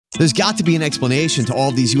There's got to be an explanation to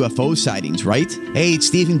all these UFO sightings, right? Hey, it's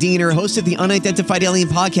Stephen Diener, host of the Unidentified Alien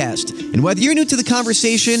Podcast. And whether you're new to the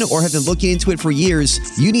conversation or have been looking into it for years,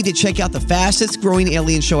 you need to check out the fastest growing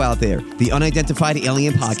alien show out there, the Unidentified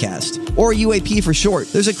Alien Podcast, or UAP for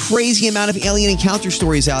short. There's a crazy amount of alien encounter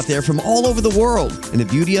stories out there from all over the world. And the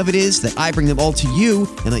beauty of it is that I bring them all to you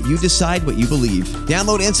and let you decide what you believe.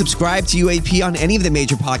 Download and subscribe to UAP on any of the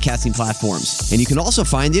major podcasting platforms. And you can also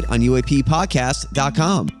find it on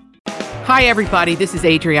UAPpodcast.com. Hi, everybody. This is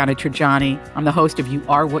Adriana Trajani. I'm the host of You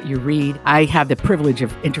Are What You Read. I have the privilege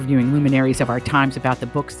of interviewing luminaries of our times about the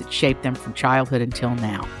books that shaped them from childhood until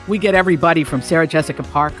now. We get everybody from Sarah Jessica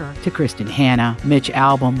Parker to Kristen Hanna, Mitch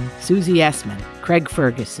Albom, Susie Essman, Craig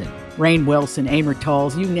Ferguson, Rainn Wilson, Amor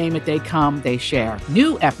Tolls, you name it, they come, they share.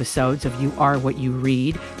 New episodes of You Are What You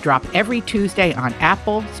Read drop every Tuesday on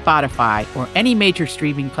Apple, Spotify, or any major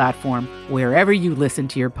streaming platform wherever you listen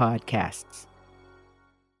to your podcasts.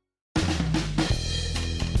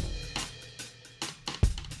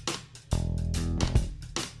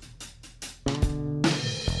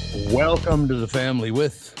 Welcome to the family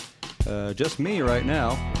with just me right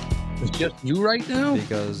now. It's just you right now?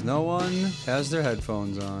 Because no one has their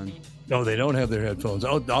headphones on. No, they don't have their headphones.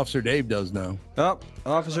 Oh, Officer Dave does now. Oh,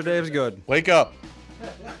 Officer Dave's good. Wake up.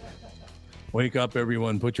 Wake up,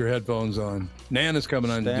 everyone. Put your headphones on. Nana's coming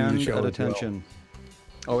on to do the show. Stand at attention.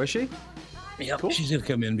 Well. Oh, is she? Yeah, cool. She's going to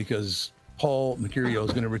come in because Paul Mecurio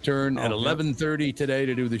is going to return at 11:30 today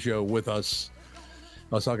to do the show with us.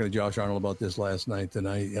 I was talking to Josh Arnold about this last night, and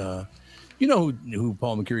you know who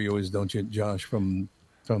Paul Mecurio is, don't you, Josh, from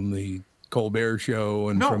the Colbert Show?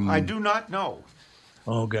 And no, I do not know.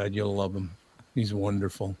 Oh, God, you'll love him. He's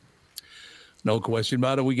wonderful. No question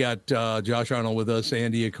about it. We got Josh Arnold with us,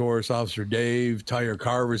 Andy, of course, Officer Dave, Tyre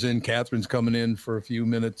Carver's in, Catherine's coming in for a few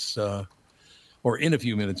minutes, or in a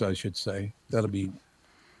few minutes, I should say. That'll be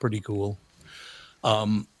pretty cool.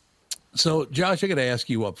 So, Josh, I got to ask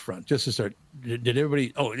you up front, just to start. Did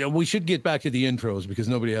everybody? Oh, we should get back to the intros because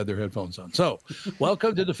nobody had their headphones on. So,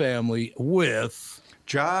 welcome to the family with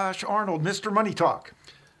Josh Arnold, Mr. Money Talk.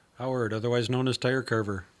 Howard, otherwise known as Tyre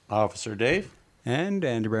Carver. Officer Dave. And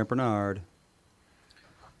Andy Brant Bernard.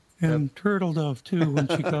 And Turtle Dove, too, when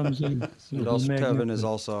she comes in. And also Kevin is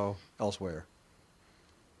also elsewhere.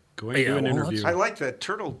 Going to an interview. I like that.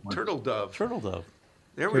 Turtle Dove. Turtle Dove.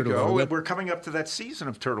 There we go. We're coming up to that season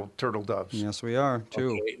of turtle doves. Yes, we are, too.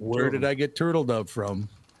 Okay, where did I get Turtle Dove from?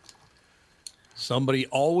 Somebody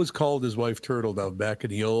always called his wife Turtle Dove back in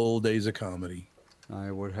the old days of comedy.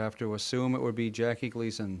 I would have to assume it would be Jackie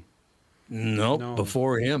Gleason. Nope, No.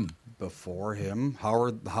 before him. Before him,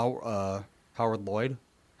 Howard Lloyd,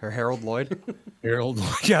 or Harold Lloyd. Harold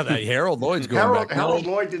Lloyd. Yeah, that Harold Lloyd's going back. Harold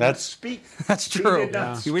Lloyd did not speak. That's true.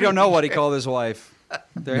 We don't know what he called his wife.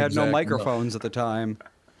 They had no microphones at the time.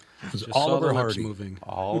 It was Just Oliver saw the lips Hardy. moving.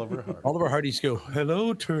 Oliver Hardy. Oliver Hardy's go,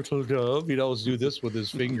 hello, Turtle Dove. He'd always do this with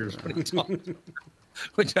his fingers when he talked,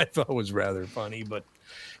 which I thought was rather funny, but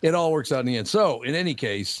it all works out in the end. So, in any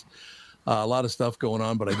case, a lot of stuff going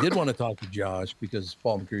on, but I did want to talk to Josh because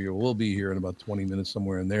Paul Mecurio will be here in about 20 minutes,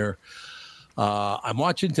 somewhere in there. I'm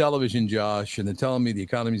watching television, Josh, and they're telling me the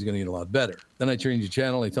economy is going to get a lot better. Then I change the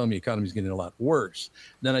channel, they tell me the economy is getting a lot worse.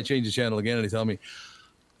 Then I change the channel again, and they tell me,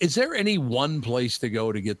 is there any one place to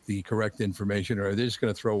go to get the correct information, or are they just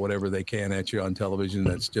going to throw whatever they can at you on television?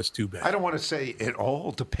 That's just too bad. I don't want to say it all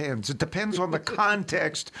depends. It depends on the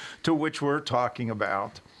context to which we're talking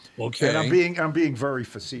about. Okay. And I'm being very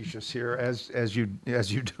facetious here, as you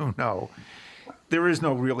do know. There is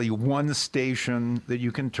no really one station that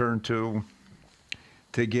you can turn to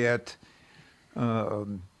get,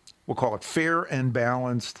 we'll call it fair and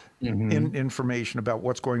balanced information about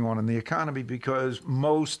what's going on in the economy, because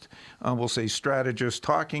most, we'll say, strategists,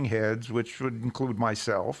 talking heads, which would include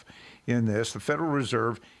myself in this, the Federal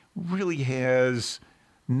Reserve really has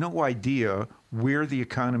no idea where the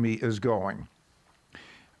economy is going.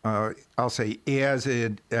 I'll say as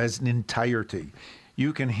an entirety.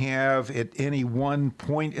 You can have at any one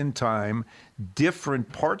point in time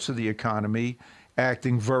different parts of the economy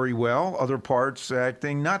acting very well, other parts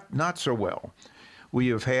acting not so well. We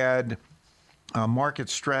have had market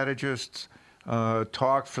strategists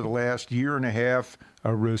talk for the last year and a half,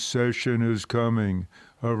 a recession is coming,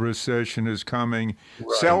 a recession is coming.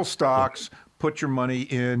 Right. Sell stocks, put your money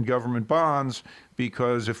in government bonds,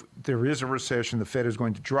 because if there is a recession, the Fed is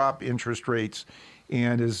going to drop interest rates.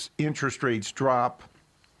 And as interest rates drop,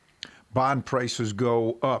 bond prices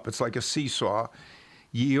go up. It's like a seesaw.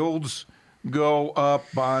 Yields go up,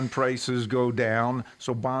 bond prices go down.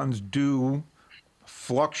 So bonds do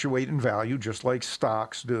fluctuate in value, just like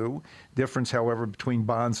stocks do. Difference, however, between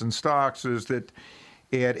bonds and stocks is that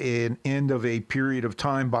at an end of a period of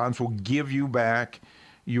time, bonds will give you back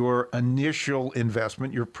your initial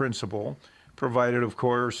investment, your principal, provided, of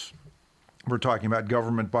course, we're talking about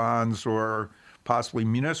government bonds or possibly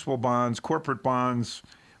municipal bonds, corporate bonds.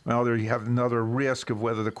 Well, there you have another risk of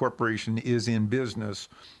whether the corporation is in business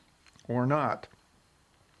or not.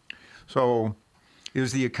 So,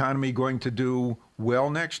 is the economy going to do well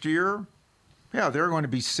next year? Yeah, there are going to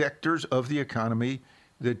be sectors of the economy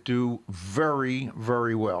that do very,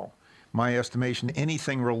 very well. My estimation,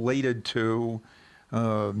 anything related to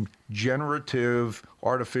generative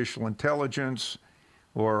artificial intelligence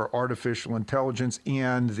or artificial intelligence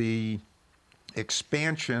and the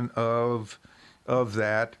expansion of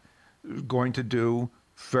that is going to do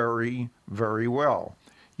very, very well.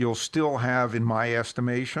 You'll still have, in my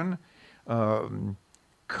estimation,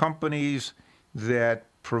 companies that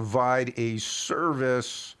provide a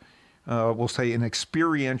service, we'll say an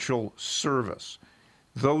experiential service.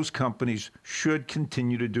 Those companies should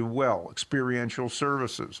continue to do well, experiential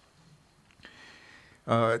services.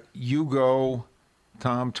 You go,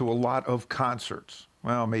 Tom, to a lot of concerts.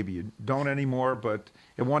 Well, maybe you don't anymore, but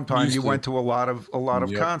at one time you went to a lot of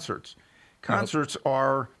Yep. concerts. Concerts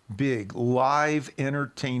are big. Live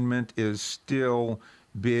entertainment is still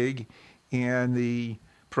big, and the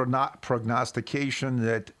prognostication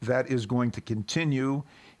that that is going to continue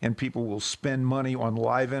and people will spend money on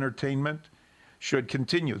live entertainment should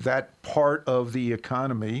continue. That part of the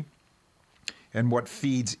economy and what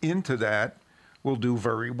feeds into that will do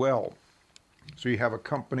very well. So you have a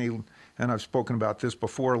company, and I've spoken about this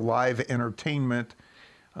before, live entertainment,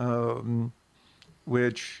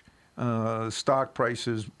 which stock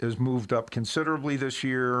prices has moved up considerably this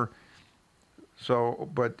year. So,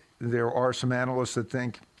 but there are some analysts that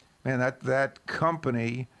think, man, that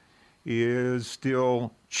company is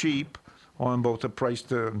still cheap on both a price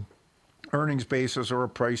to earnings basis or a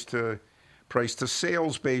price to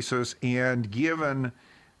sales basis, and given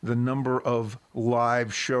the number of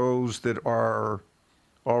live shows that are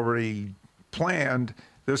already planned,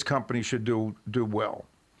 this company should do well.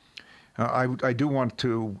 I do want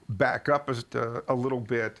to back up a little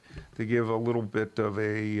bit to give a little bit of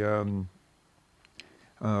a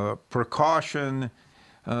precaution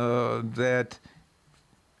that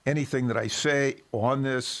anything that I say on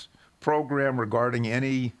this program regarding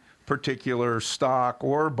any particular stock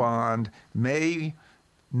or bond may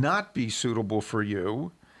not be suitable for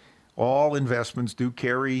you. All investments do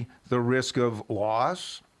carry the risk of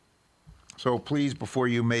loss. So please, before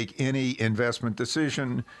you make any investment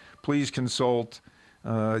decision, please consult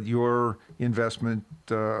your investment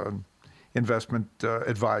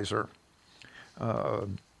advisor.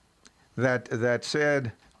 That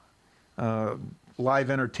said, live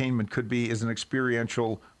entertainment could be as an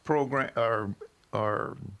experiential program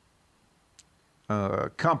or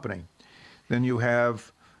company. Then you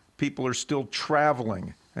have people are still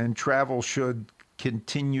traveling, and travel should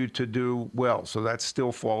continue to do well. So that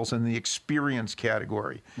still falls in the experience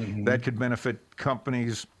category. Mm-hmm. That could benefit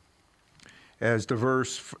companies as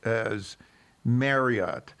diverse as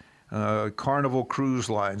Marriott, Carnival Cruise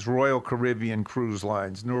Lines, Royal Caribbean Cruise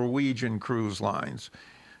Lines, Norwegian Cruise Lines,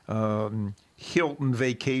 Hilton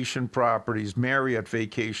Vacation Properties, Marriott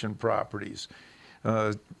Vacation Properties,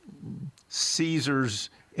 Caesars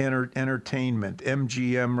Entertainment,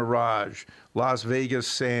 MGM Mirage, Las Vegas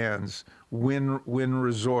Sands, Wynn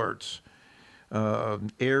Resorts,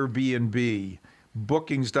 Airbnb,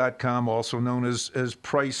 Bookings.com, also known as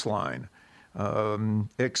Priceline,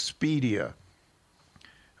 Expedia.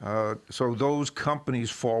 So those companies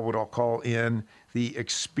fall what I'll call in the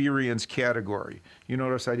experience category. You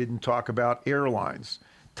notice I didn't talk about airlines.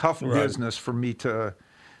 Tough business for me to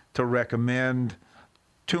recommend.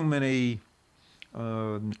 Too many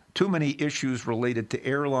issues related to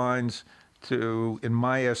airlines to, in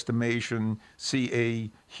my estimation, see a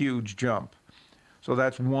huge jump. So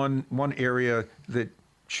that's one area that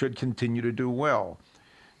should continue to do well.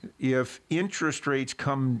 If interest rates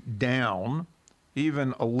come down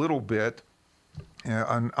even a little bit,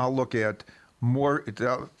 and I'll look at more,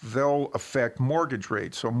 they'll affect mortgage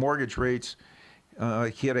rates. So mortgage rates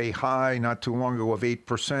hit a high not too long ago of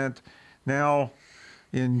 8%. Now,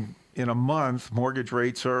 in a month, mortgage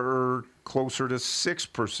rates are closer to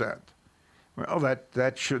 6%. Well,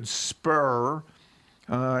 that should spur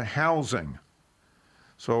housing.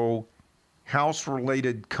 So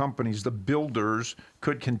house-related companies, the builders,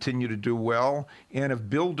 could continue to do well. And if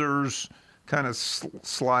builders kind of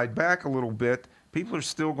slide back a little bit, people are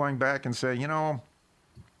still going back and say,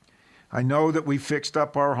 I know that we fixed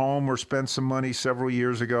up our home or spent some money several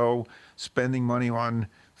years ago spending money on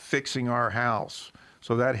fixing our house.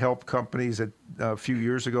 So that helped companies that a few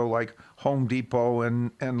years ago, like Home Depot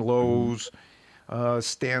and Lowe's,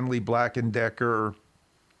 Stanley Black & Decker,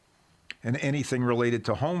 and anything related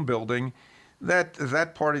to home building.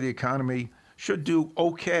 That part of the economy should do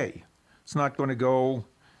okay. It's not going to go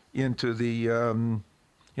into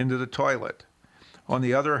the toilet. On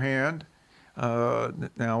the other hand,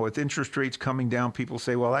 now with interest rates coming down, people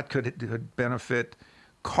say, well, that could benefit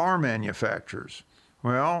car manufacturers.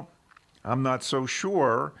 Well, I'm not so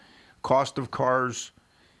sure. Cost of cars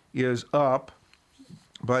is up,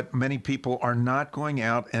 but many people are not going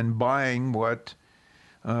out and buying what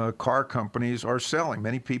car companies are selling.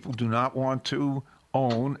 Many people do not want to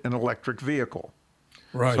own an electric vehicle.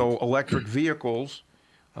 Right. So electric vehicles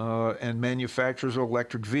and manufacturers of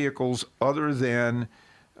electric vehicles other than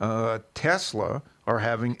Tesla are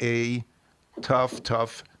having a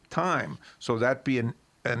tough time. So that'd be an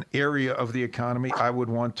area of the economy I would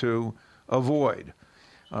want to avoid.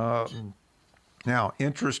 Now,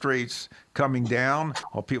 interest rates coming down,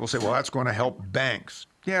 well, people say, well, that's going to help banks.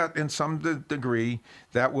 Yeah, in some degree,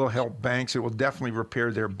 that will help banks. It will definitely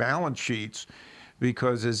repair their balance sheets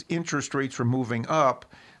because as interest rates are moving up,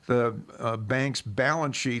 the banks'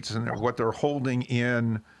 balance sheets and what they're holding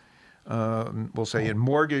in, we'll say in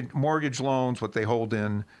mortgage loans, what they hold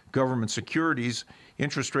in government securities,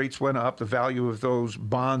 interest rates went up, the value of those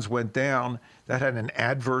bonds went down. That had an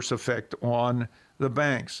adverse effect on the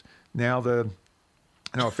banks. Now,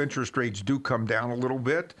 if interest rates do come down a little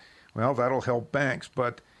bit, well, that'll help banks.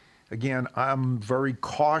 But again, I'm very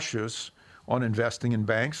cautious on investing in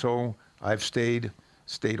banks, so I've stayed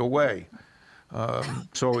away.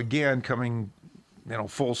 So again, coming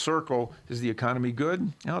full circle, is the economy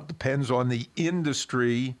good? It depends on the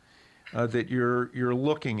industry that you're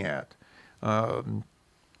looking at.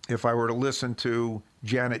 If I were to listen to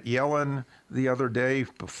Janet Yellen the other day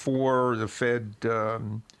before the Fed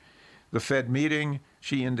meeting,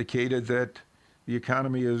 she indicated that the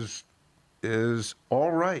economy is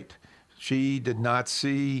all right. She did not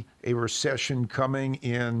see a recession coming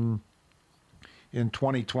in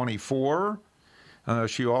 2024.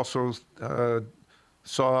 She also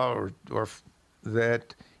saw or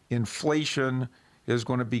that inflation is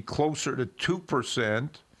going to be closer to 2%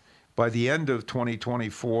 by the end of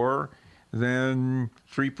 2024 than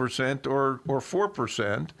 3% or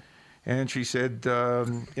 4%. And she said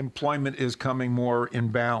employment is coming more in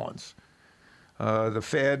balance. The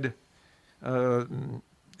Fed,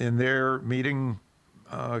 in their meeting,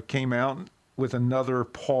 came out with another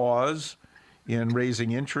pause in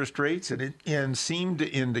raising interest rates and seemed to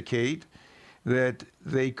indicate that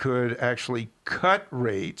they could actually cut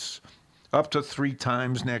rates up to 3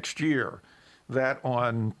 times next year. That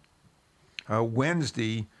on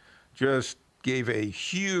Wednesday just gave a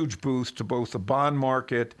huge boost to both the bond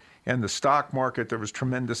market and the stock market. There was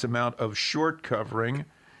tremendous amount of short covering.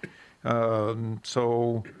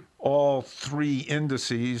 So all 3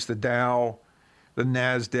 indices, the Dow, the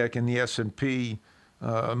NASDAQ, and the S&P,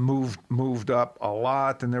 moved up a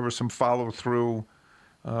lot, and there was some follow through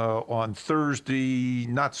on Thursday,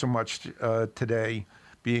 not so much today,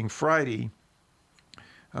 being Friday,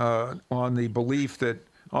 on the belief that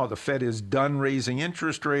the Fed is done raising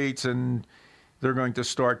interest rates and they're going to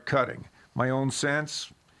start cutting. My own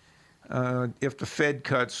sense, if the Fed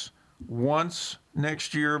cuts once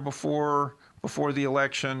next year before the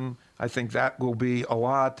election, I think that will be a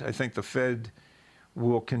lot. I think the Fed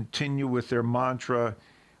will continue with their mantra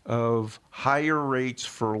of higher rates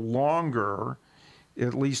for longer,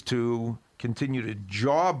 at least to continue to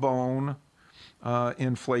jawbone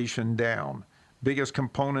inflation down. Biggest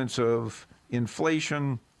components of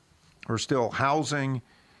inflation are still housing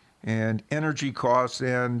and energy costs,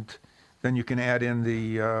 and then you can add in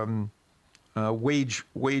the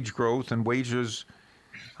wage growth, and wages,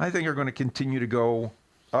 I think, are going to continue to go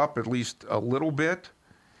up at least a little bit.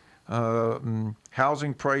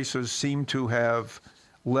 Housing prices seem to have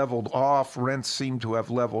leveled off, rents seem to have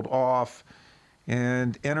leveled off,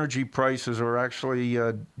 and energy prices are actually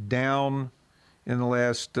down in the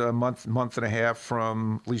last month and a half,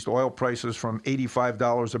 from at least oil prices from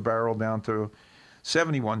 $85 a barrel down to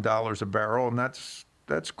 $71 a barrel, and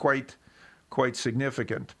that's quite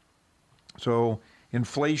significant. So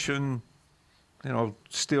inflation,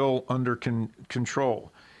 still under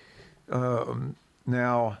control.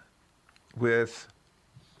 Now,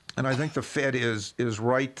 and I think the Fed is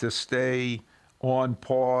right to stay on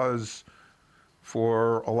pause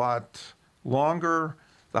for a lot longer.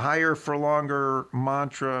 The higher for longer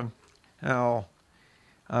mantra, I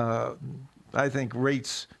think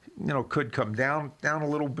rates, could come down a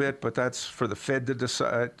little bit, but that's for the Fed to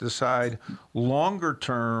decide. Longer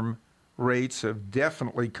term, rates have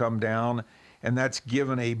definitely come down, and that's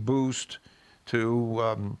given a boost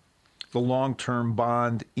to the long-term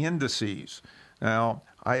bond indices. Now,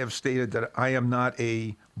 I have stated that I am not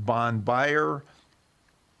a bond buyer,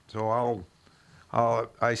 so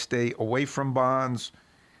I stay away from bonds.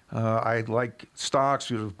 I like stocks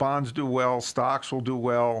because if bonds do well, stocks will do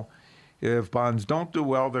well. If bonds don't do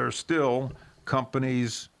well, there are still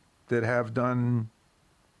companies that have done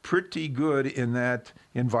pretty good in that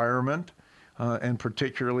environment, and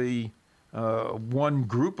particularly one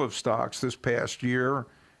group of stocks this past year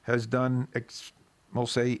has done, we'll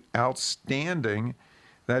say, outstanding,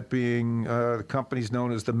 that being the companies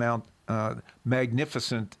known as the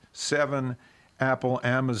Magnificent Seven: Apple,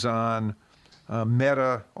 Amazon,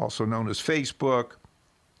 Meta, also known as Facebook,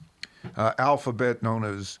 Alphabet, known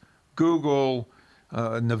as Google,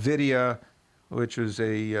 NVIDIA, which is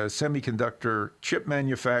a semiconductor chip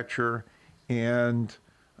manufacturer, and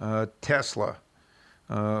Tesla,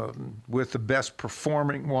 with the best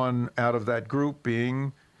performing one out of that group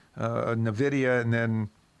being NVIDIA, and then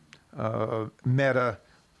Meta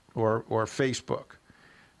or Facebook.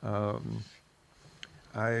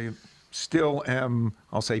 I still am,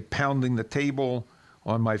 I'll say, pounding the table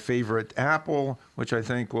on my favorite Apple, which I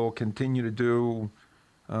think will continue to do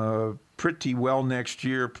pretty well next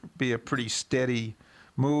year, be a pretty steady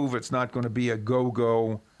move. It's not going to be a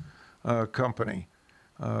go-go company.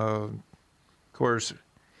 Of course,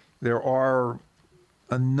 there are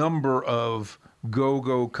a number of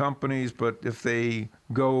go-go companies, but if they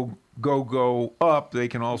go up, they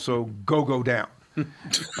can also go down.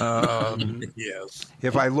 Yes.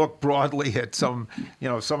 If I look broadly at some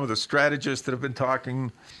of the strategists that have been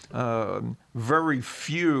talking, very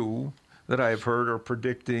few that I've heard are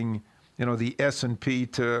predicting, the S&P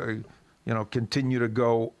to, continue to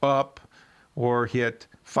go up or hit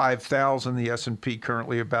 5,000. The S&P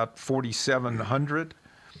currently about 4,700.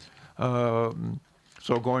 So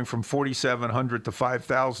going from 4,700 to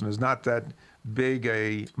 5,000 is not that big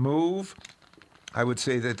a move. I would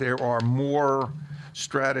say that there are more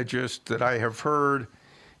strategists that I have heard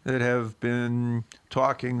that have been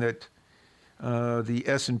talking that the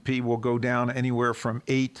S&P will go down anywhere from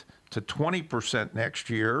 8 to 20% next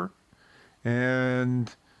year,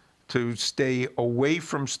 and to stay away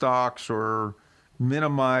from stocks or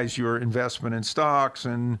minimize your investment in stocks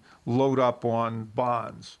and load up on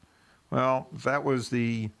bonds. Well, that was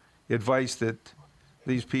the advice that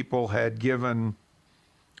these people had given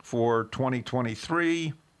for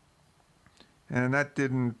 2023, and that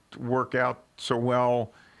didn't work out so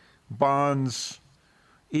well. Bonds,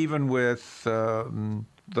 even with the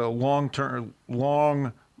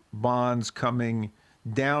long bonds coming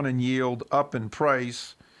down in yield, up in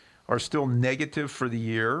price, are still negative for the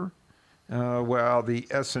year, while the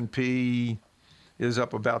S&P is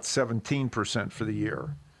up about 17% for the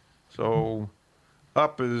year. So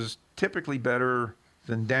up is typically better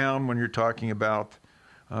than down when you're talking about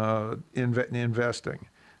investing.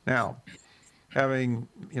 Now, having,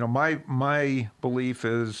 my belief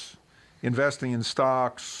is investing in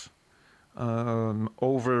stocks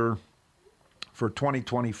for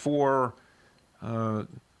 2024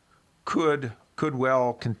 could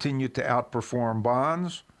well continue to outperform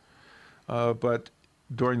bonds, but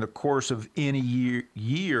during the course of any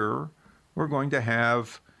year, we're going to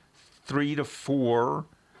have 3 to 4,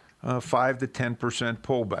 5 to 10%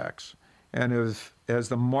 pullbacks. And as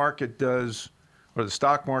the market does, or the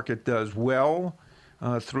stock market does well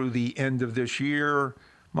through the end of this year,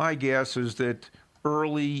 my guess is that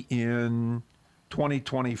early in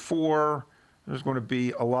 2024, there's going to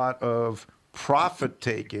be a lot of profit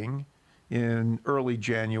taking in early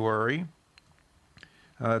January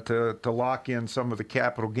to lock in some of the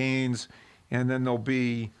capital gains, and then there'll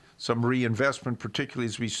be some reinvestment, particularly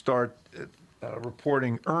as we start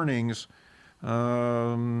reporting earnings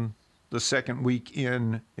the second week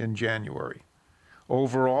in January.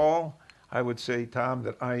 Overall, I would say, Tom,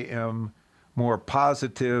 that I am more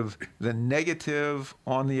positive than negative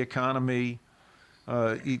on the economy.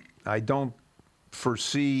 I don't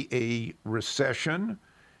foresee a recession,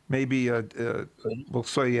 maybe we'll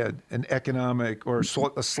say an economic or a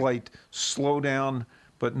slight slowdown,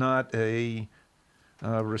 but not a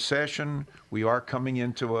recession. We are coming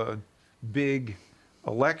into a big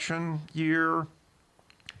election year,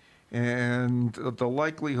 and the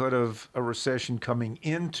likelihood of a recession coming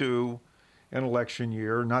into an election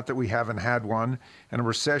year, not that we haven't had one, and a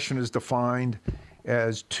recession is defined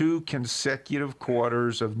as 2 consecutive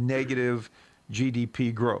quarters of negative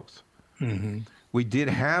GDP growth. Mm-hmm. We did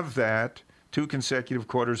have that 2 consecutive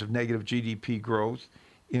quarters of negative GDP growth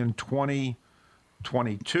in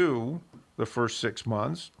 2022, the first 6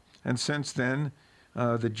 months, And since then,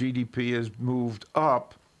 the GDP has moved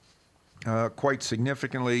up quite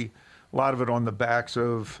significantly, a lot of it on the backs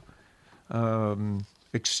of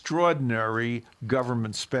extraordinary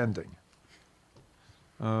government spending,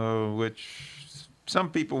 which some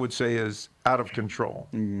people would say is out of control.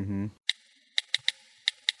 Mm-hmm.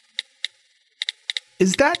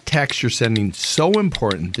 Is that text you're sending so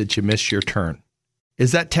important that you missed your turn?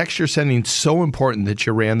 Is that text you're sending so important that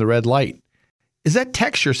you ran the red light? Is that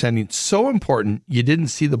text you're sending so important you didn't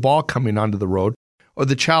see the ball coming onto the road or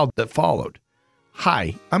the child that followed?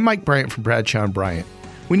 Hi, I'm Mike Bryant from Bradshaw & Bryant.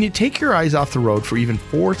 When you take your eyes off the road for even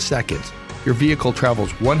 4 seconds, your vehicle travels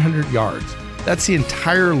 100 yards. That's the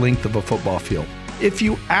entire length of a football field. If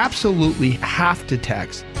you absolutely have to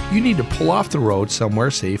text, you need to pull off the road somewhere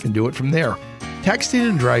safe and do it from there. Texting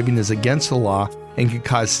and driving is against the law and can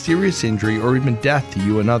cause serious injury or even death to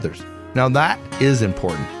you and others. Now that is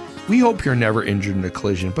important. We hope you're never injured in a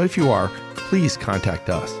collision, but if you are, please contact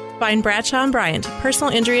us. Find Bradshaw & Bryant,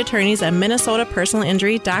 personal injury attorneys at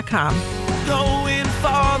minnesotapersonalinjury.com. Going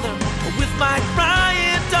farther with Mike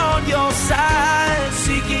Bryant on your side,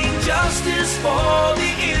 seeking justice for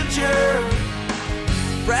the injured.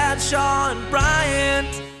 Bradshaw &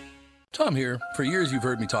 Bryant. Tom here. For years, you've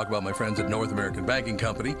heard me talk about my friends at North American Banking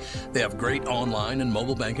Company. They have great online and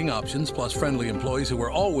mobile banking options, plus friendly employees who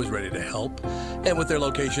are always ready to help. And with their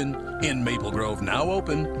location in Maple Grove now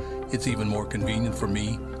open, it's even more convenient for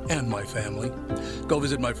me and my family. Go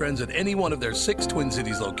visit my friends at any one of their 6 Twin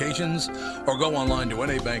Cities locations or go online to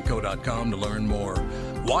nabankco.com to learn more.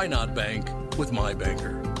 Why not bank with my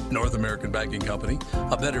banker? North American Banking Company,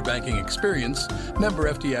 a better banking experience,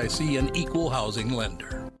 member FDIC, and equal housing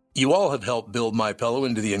lender. You all have helped build MyPillow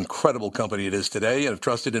into the incredible company it is today and have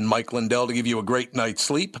trusted in Mike Lindell to give you a great night's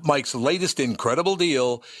sleep. Mike's latest incredible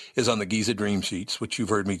deal is on the Giza Dream Sheets, which you've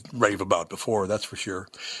heard me rave about before, that's for sure.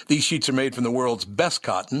 These sheets are made from the world's best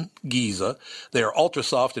cotton, Giza. They are ultra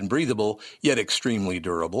soft and breathable, yet extremely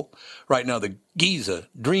durable. Right now, the Giza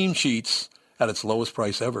Dream Sheets at its lowest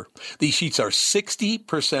price ever. These sheets are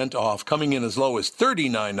 60% off, coming in as low as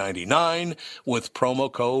 $39.99 with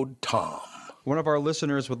promo code TOM. One of our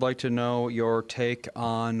listeners would like to know your take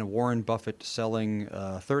on Warren Buffett selling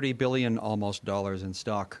 $30 billion almost dollars in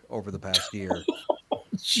stock over the past year. Oh,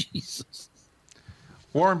 Jesus.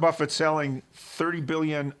 Warren Buffett selling $30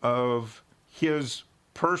 billion of his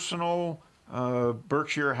personal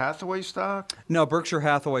Berkshire Hathaway stock? No, Berkshire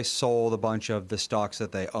Hathaway sold a bunch of the stocks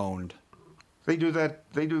that they owned. They do that.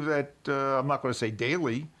 I'm not going to say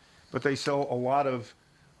daily, but they sell a lot of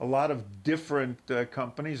different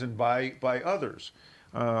companies and buy others.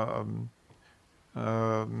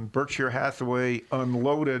 Berkshire Hathaway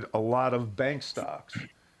unloaded a lot of bank stocks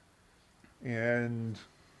and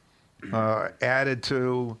added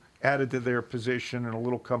to their position in a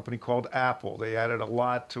little company called Apple. They added a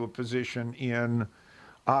lot to a position in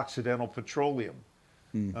Occidental Petroleum.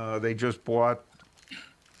 They just bought.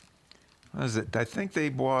 What is it? I think they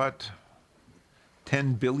bought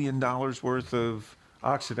 $10 billion worth of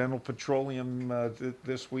Occidental Petroleum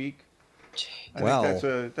this week. Well, I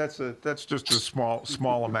think that's just a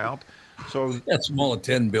small amount. So that's small at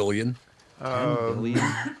 $10 billion. $10 billion.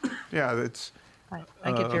 Yeah, that's.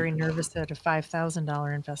 I get very nervous at a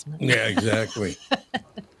 $5,000 investment. Yeah, exactly.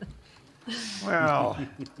 Well,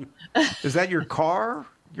 is that your car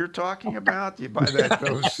you're talking about? You buy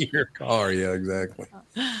those your car? Yeah, exactly.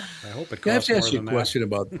 I hope it I have costs to more ask you a than question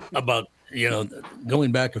about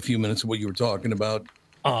going back a few minutes of what you were talking about.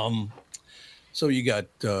 So you got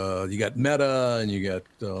Meta and you got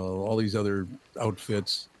all these other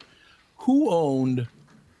outfits. Who owned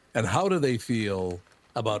and how do they feel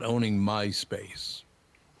about owning MySpace?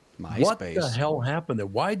 What the hell happened there?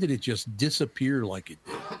 Why did it just disappear like it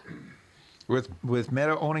did? With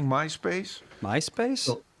Meta owning MySpace?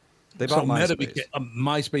 MySpace? They bought MySpace.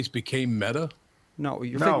 MySpace became Meta? No,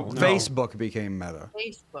 Facebook became Meta.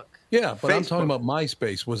 Facebook. Yeah, but Facebook. I'm talking about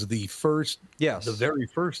MySpace was the first, the very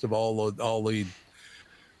first of all the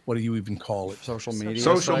what do you even call it? Social media.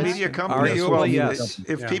 Social media companies. Well, yes.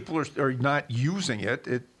 If people are not using it,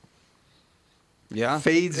 it Yeah.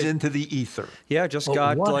 Fades into the ether. Yeah, it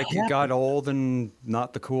got old and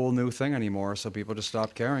not the cool new thing anymore, so people just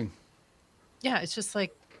stopped caring. Yeah, it's just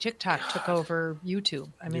like TikTok took over YouTube.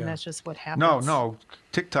 I mean, that's just what happens. No,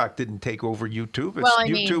 TikTok didn't take over YouTube.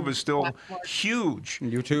 YouTube is still huge.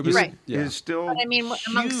 YouTube is still But I mean, huge.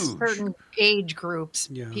 amongst certain age groups,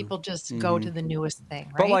 people just go to the newest thing,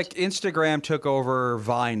 right? But like Instagram took over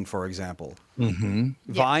Vine, for example. Mm-hmm.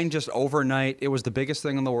 Vine just overnight, it was the biggest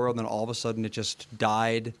thing in the world, and all of a sudden it just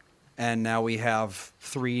died And now we have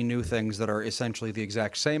 3 new things that are essentially the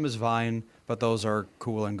exact same as Vine, but those are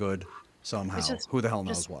cool and good somehow. Who the hell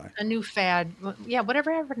knows why? A new fad. Yeah,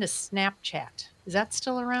 whatever happened to Snapchat? Is that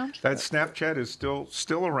still around? That Snapchat is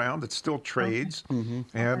still around. It still trades. Okay.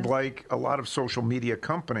 And like a lot of social media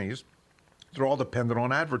companies, they're all dependent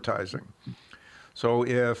on advertising. So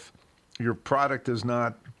if your product is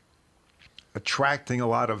not attracting a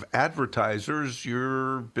lot of advertisers,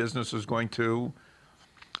 your business is going to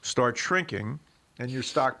start shrinking, and your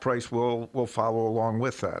stock price will follow along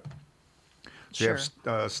with that. So you have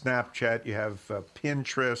Snapchat, you have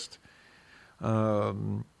Pinterest,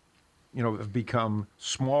 have become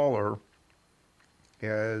smaller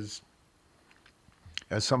as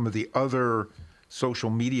some of the other social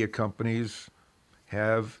media companies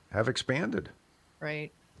have expanded.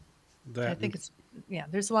 Right. I think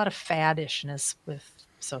there's a lot of faddishness with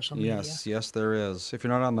social media. Yes, there is. If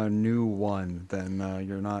you're not on the new one, then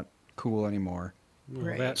you're not cool anymore.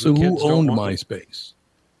 Right. So who owned MySpace?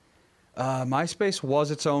 MySpace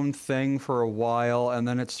was its own thing for a while, and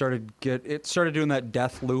then it started doing that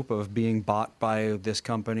death loop of being bought by this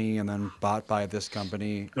company and then bought by this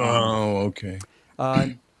company. Oh, okay.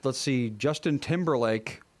 Let's see. Justin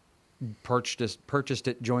Timberlake purchased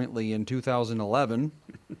it jointly in 2011.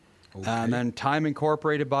 Okay. And then Time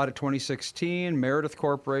Incorporated bought it 2016. Meredith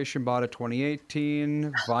Corporation bought it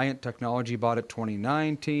 2018. Viant Technology bought it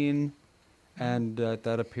 2019. And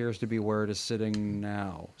that appears to be where it is sitting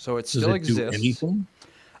now. So it still exists. Does it do anything?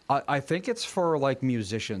 I think it's for like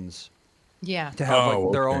musicians. Yeah. To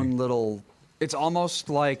have their own little. It's almost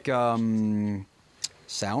like SoundCloud,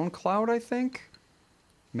 I think.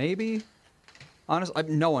 Maybe. Honestly,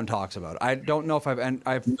 no one talks about it. I don't know if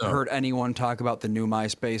I've heard anyone talk about the new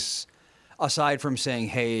MySpace, aside from saying,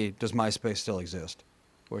 "Hey, does MySpace still exist?"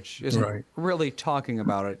 Which isn't really talking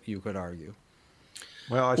about it. You could argue.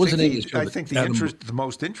 Well, I think the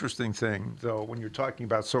most interesting thing, though, when you're talking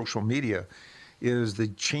about social media, is the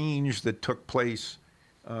change that took place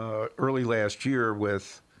early last year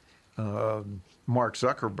with Mark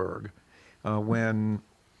Zuckerberg when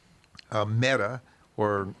Meta,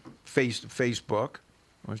 or Facebook,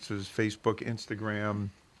 which is Facebook, Instagram,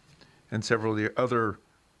 and several of the other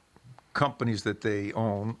companies that they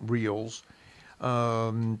own, Reels,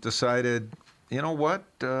 decided, you know what?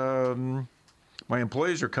 My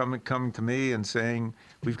employees are coming to me and saying,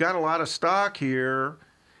 we've got a lot of stock here,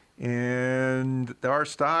 and our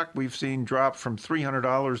stock we've seen drop from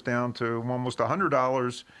 $300 down to almost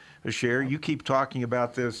 $100 a share. You keep talking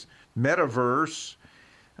about this metaverse,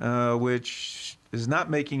 which is not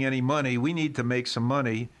making any money. We need to make some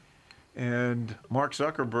money. And Mark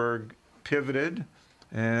Zuckerberg pivoted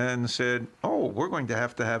and said, we're going to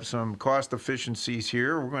have some cost efficiencies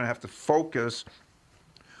here. We're going to have to focus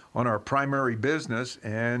on our primary business.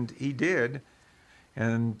 And he did.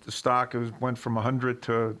 And the stock went from $100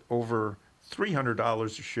 to over $300 a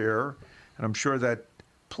share. And I'm sure that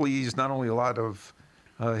pleased not only a lot of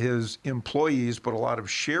his employees, but a lot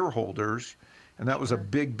of shareholders. And that was a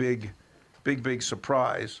big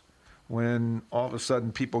surprise when all of a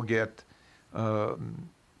sudden people get a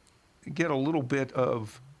little bit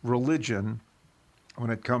of religion when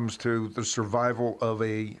it comes to the survival of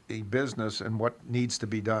a business and what needs to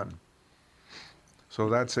be done. So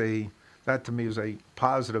that to me is a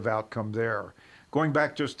positive outcome there. Going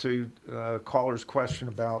back just to caller's question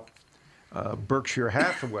about Berkshire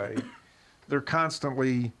Hathaway, they're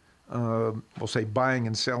constantly, we'll say, buying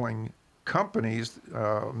and selling companies,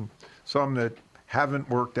 some that haven't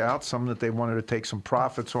worked out, some that they wanted to take some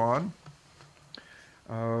profits on.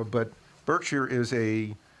 But Berkshire is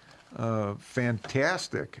a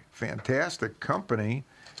fantastic company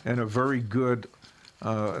and a very good,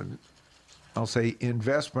 I'll say,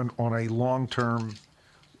 investment on a long-term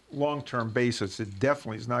basis. It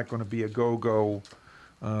definitely is not going to be a go-go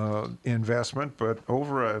investment, but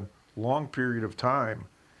over a long period of time,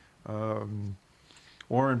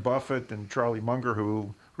 Warren Buffett and Charlie Munger,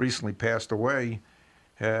 who recently passed away,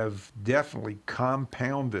 have definitely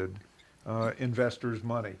compounded investors'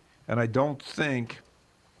 money. And I don't think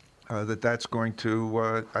that's going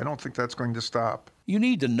to stop. You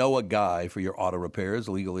need to know a guy for your auto repairs,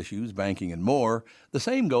 legal issues, banking, and more. The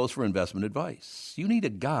same goes for investment advice. You need a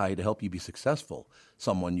guy to help you be successful,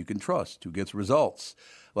 someone you can trust, who gets results.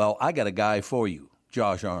 Well, I got a guy for you,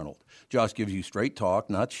 Josh Arnold. Josh gives you straight talk,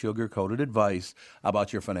 not sugar-coated advice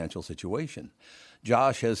about your financial situation.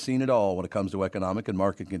 Josh has seen it all when it comes to economic and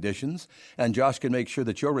market conditions, and Josh can make sure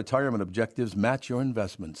that your retirement objectives match your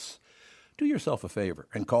investments. do yourself a favor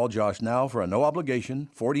and call Josh now for a no-obligation,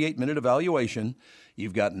 48-minute evaluation.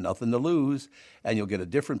 You've got nothing to lose, and you'll get a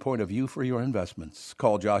different point of view for your investments.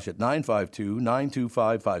 Call Josh at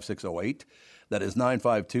 952-925-5608. That is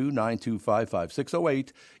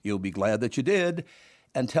 952-925-5608. You'll be glad that you did.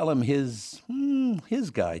 And tell him his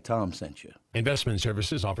guy, Tom, sent you. Investment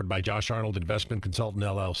services offered by Josh Arnold Investment Consultant,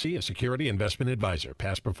 LLC, a security investment advisor.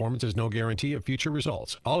 Past performance is no guarantee of future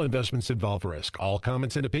results. All investments involve risk. All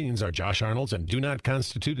comments and opinions are Josh Arnold's and do not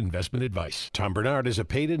constitute investment advice. Tom Bernard is a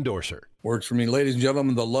paid endorser. Works for me. Ladies and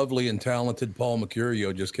gentlemen, the lovely and talented Paul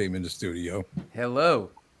Mecurio just came into studio. Hello.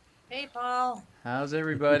 Hey, Paul. How's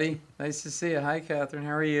everybody? Nice to see you. Hi, Catherine.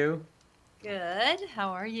 How are you? Good. How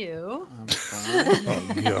are you? I'm fine.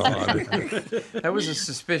 Oh, God. That was a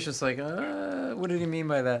suspicious, what did he mean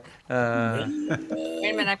by that? Wait a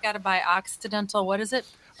minute. I've got to buy Occidental. What is it?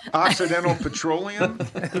 Occidental Petroleum?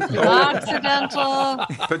 Occidental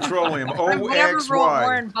Petroleum. Whatever OXY.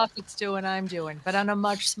 Warren Buffett's doing, I'm doing, but on a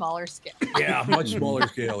much smaller scale. Yeah, much smaller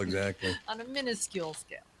scale, exactly. On a minuscule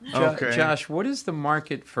scale. Okay. Josh, what is the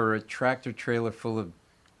market for a tractor trailer full of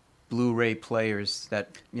Blu-ray players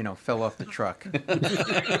that, fell off the truck?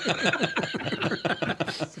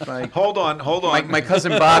 Hold on. My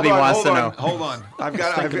cousin Bobby wants to know. Hold on. I've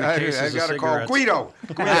got to call cigarettes. Guido.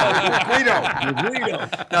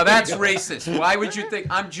 Now that's racist. Why would you think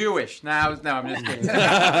I'm Jewish? No, I'm just kidding.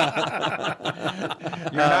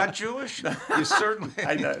 You're not Jewish? You certainly.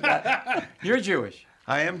 I know that. You're Jewish.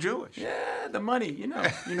 I am Jewish. Yeah, the money. You know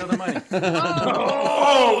the money.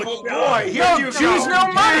 Oh boy! Here you Jews go.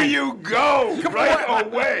 no money. Here you go. Right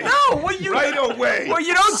away. No, right away. Well,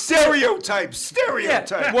 you don't stereotype.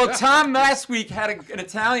 Yeah. Well, Tom last week had an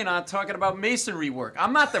Italian on talking about masonry work.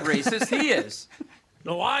 I'm not the racist. He is.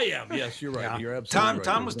 No, I am. Yes, you're right. Yeah. You're absolutely right.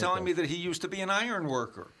 Tom was telling me that he used to be an iron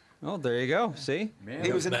worker. Oh, there you go. See? Man,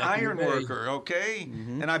 He was an iron worker, okay?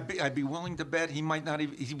 Mm-hmm. And I'd be willing to bet he might not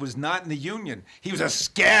even, he was not in the union. He was a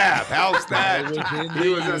scab. How's that? He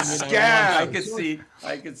was a scab.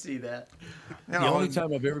 I could see that. The only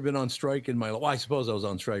time I've ever been on strike in my life, well, I suppose I was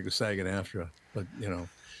on strike with SAG-AFTRA, but, the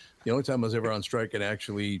only time I was ever on strike and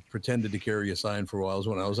actually pretended to carry a sign for a while was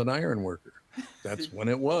when I was an iron worker. That's when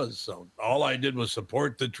it was. So all I did was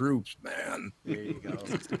support the troops, man. There you go.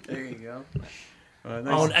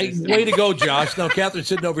 Way to go, Josh. Now, Catherine's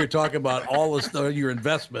sitting over here talking about all your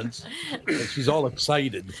investments. And she's all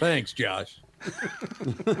excited. Thanks, Josh.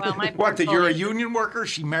 Well, What, that you're a union worker?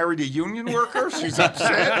 She married a union worker? She's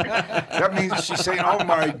upset? That means she's saying, oh,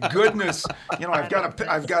 my goodness, I've got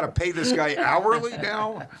to pay this guy hourly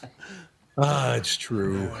now? It's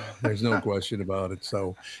true. There's no question about it.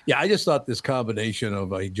 So, yeah, I just thought this combination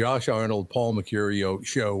of a Josh Arnold, Paul Mecurio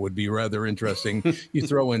show would be rather interesting. You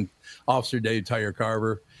throw in Officer Dave Tire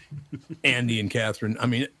Carver, Andy and Catherine. I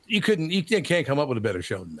mean, you can't come up with a better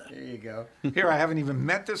show than that. There you go. Here, I haven't even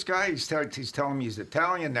met this guy. He's telling me he's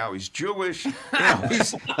Italian. Now he's Jewish. He's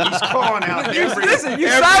calling out every. Listen, you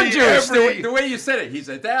sound Jewish. The way you said it, he's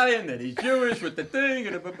Italian, then he's Jewish with the thing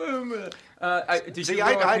and a boom. Did you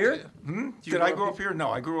grow up here? Did I grow up here? No,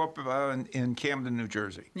 I grew up in Camden, New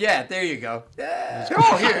Jersey. Yeah, there you go. Yeah.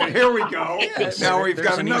 Oh, here we go. Yeah. Now we've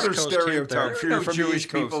got an another East Coast kid stereotype there. here No from the Jewish East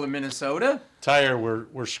Coast. people in Minnesota. Tire,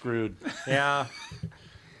 we're screwed. Yeah.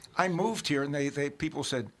 I moved here, and people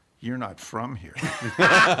said, "You're not from here."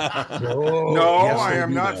 No, I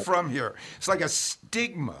am not from here. It's like a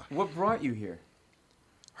stigma. What brought you here?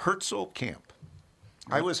 Herzl Camp.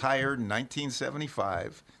 I was hired in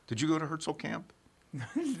 1975. Did you go to Herzl Camp?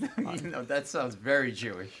 That sounds very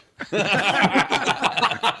Jewish.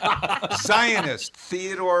 Zionist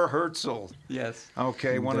Theodore Herzl. Yes.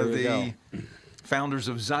 Okay, one of the founders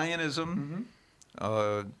of Zionism,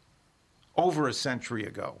 over a century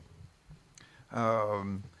ago.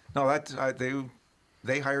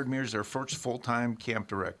 They hired me as their first full-time camp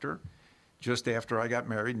director just after I got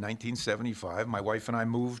married in 1975. My wife and I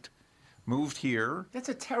moved here. That's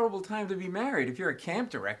a terrible time to be married. If you're a camp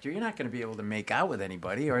director, you're not going to be able to make out with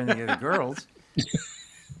anybody or any of the girls.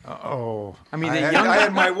 Oh, I mean, I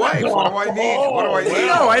had my wife. What do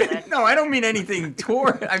I need? No, I don't mean anything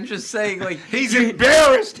toward. I'm just saying, like, he's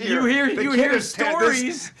embarrassed here. You hear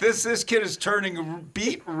stories. This kid is turning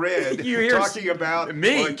beet red. You hear talking about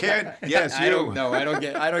me? Well, yes, I you. don't know. I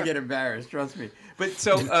don't get embarrassed. Trust me. But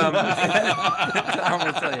so, I'm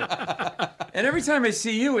gonna tell you. And every time I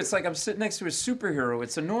see you, it's like I'm sitting next to a superhero.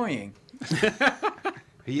 It's annoying.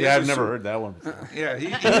 I've never heard that one. Yeah,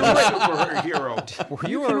 he's a superhero.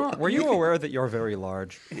 Were you aware that you're very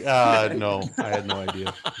large? No, I had no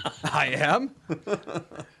idea. I am.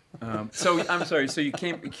 So I'm sorry. So you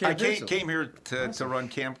came. I came here to run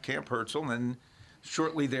Camp Herzl, and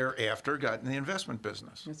shortly thereafter, got in the investment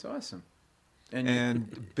business. That's awesome.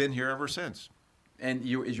 And been here ever since. And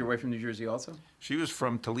is your wife from New Jersey also? She was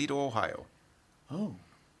from Toledo, Ohio. Oh.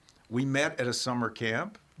 We met at a summer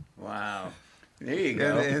camp. Wow. There you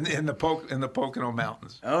go. In the Pocono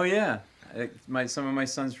Mountains. Oh yeah. Some of my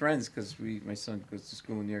son's friends, because my son goes to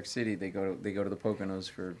school in New York City. They go to the Poconos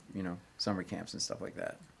for summer camps and stuff like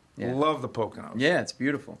that. Yeah. Love the Poconos. Yeah, it's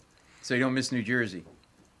beautiful. So you don't miss New Jersey?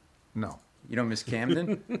 No. You don't miss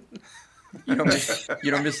Camden? You don't miss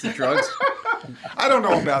the drugs? I don't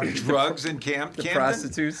know about drugs in Camden. The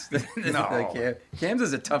prostitutes? No.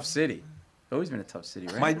 Camden's a tough city. Always been a tough city,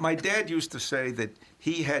 right? My dad used to say that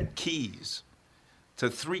he had keys to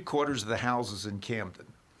 3/4 of the houses in Camden.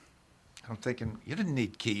 I'm thinking, you didn't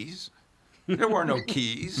need keys. There were no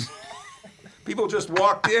keys. People just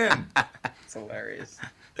walked in. It's hilarious.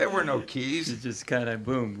 There were no keys. You just kind of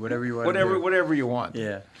boom, whatever you want. Whatever you want.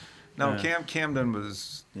 Yeah. No, Camden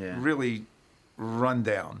was really run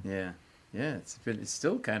down. Yeah. Yeah, it's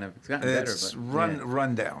still kind of gotten better. It's but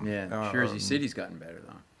run down. Yeah, Jersey City's gotten better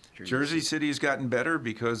though. Jersey City's gotten better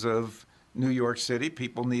because of New York City.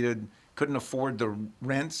 People couldn't afford the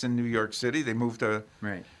rents in New York City. They moved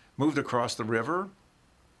across the river.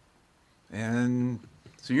 And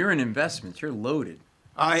so you're in investments. You're loaded.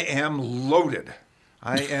 I am loaded.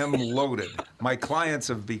 My clients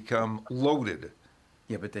have become loaded.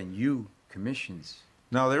 Yeah, but then you commissions.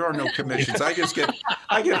 No, there are no commissions. I get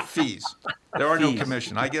fees. There are no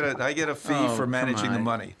commission. I get a fee for managing the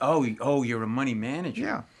money. Oh, you're a money manager.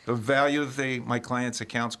 Yeah. The value of my clients'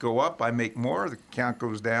 accounts go up. I make more. The account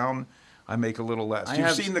goes down. I make a little less.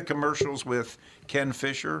 You've seen the commercials with Ken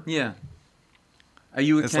Fisher? Yeah. Are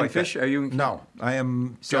you Ken Fisher? Are you? No, I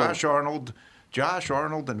am Josh Arnold. Josh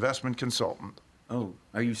Arnold, investment consultant. Oh,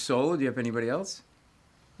 are you solo? Do you have anybody else?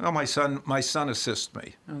 No, my son assists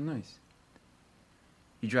me. Oh, nice.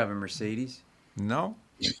 You drive a Mercedes? No,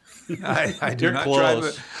 I do not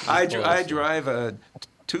drive. I drive a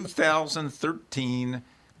 2013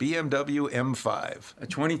 BMW M5. A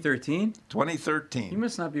 2013? 2013. You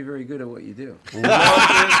must not be very good at what you do.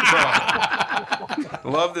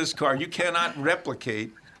 Love this car. You cannot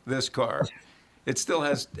replicate this car. It still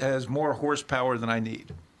has more horsepower than I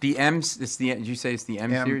need. The M's. Did you say it's the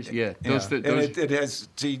M series? Yeah. It has.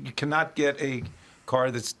 See, you cannot get a car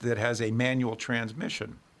that has a manual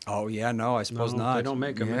transmission. Oh yeah, no, I suppose not. They don't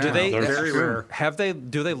make them. Do they? They're very rare.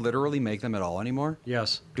 Do they literally make them at all anymore?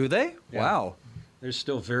 Yes. Do they? Yeah. Wow. There's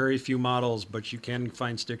still very few models, but you can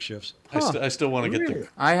find stick shifts. I still want to get the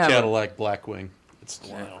Cadillac Blackwing. It's the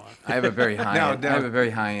one I want. I have a very high end. I have a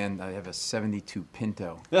very high end. I have a 72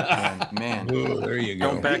 Pinto. And man, ooh, there you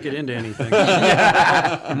go. Don't back it into anything.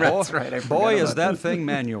 That's right. Boy, is that thing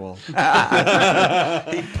manual.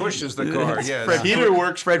 He pushes the car. Yes. Heater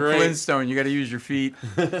works Fred great. Flintstone. You got to use your feet.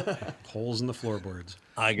 Holes in the floorboards.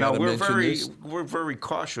 We're very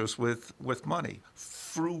cautious with money.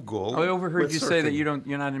 Frugal. I overheard you say that you're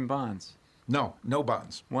not in bonds. No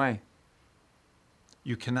bonds. Why?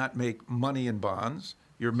 You cannot make money in bonds.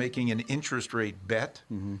 You're making an interest rate bet.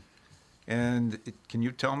 Mm-hmm. And can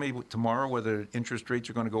you tell me tomorrow whether interest rates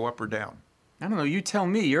are going to go up or down? I don't know. You tell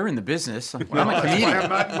me. You're in the business. I'm a comedian. That's why I'm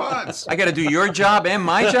not in bonds. I got to do your job and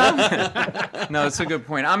my job? No, it's a good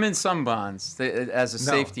point. I'm in some bonds as a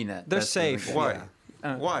safety net. They're safe. Why?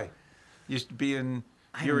 Why? Used to be in...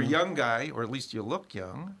 You're a young guy, or at least you look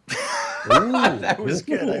young. Ooh, that was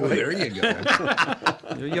good. There you go.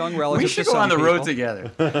 You're young relative. We should go on the road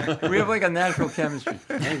together. We have like a natural chemistry.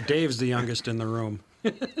 I think Dave's the youngest in the room.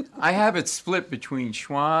 I have it split between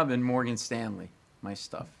Schwab and Morgan Stanley, my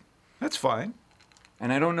stuff. That's fine.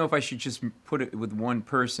 And I don't know if I should just put it with one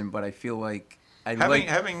person, but I feel like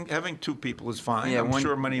having two people is fine. Yeah, I'm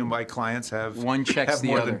sure many of my clients have one checks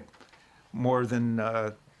the other. More than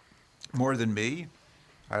me.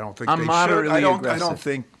 I don't think I'm they moderately should. aggressive. I don't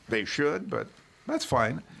think they should, but that's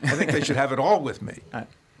fine. I think they should have it all with me.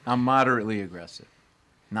 I'm moderately aggressive.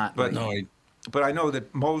 But I know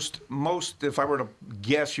that most, if I were to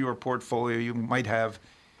guess your portfolio, you might have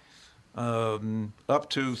up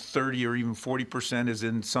to 30 or even 40% is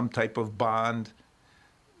in some type of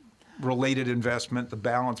bond-related investment. The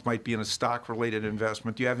balance might be in a stock-related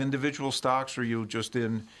investment. Do you have individual stocks, or are you just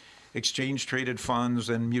in exchange-traded funds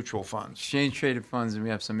and mutual funds? Exchange-traded funds, and we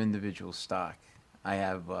have some individual stock. I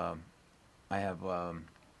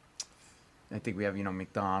think we have,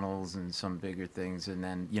 McDonald's and some bigger things, and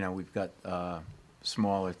then, we've got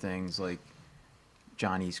smaller things like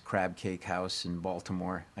Johnny's Crab Cake House in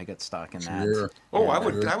Baltimore. I got stock in that. Sure. Oh, I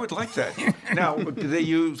would like that. Now,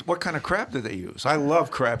 what kind of crab do they use? I love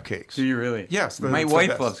crab cakes. Do you really? Yes. My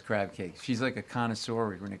wife loves crab cakes. She's like a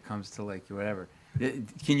connoisseur when it comes to like whatever.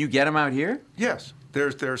 Can you get them out here? Yes.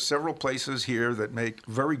 There's several places here that make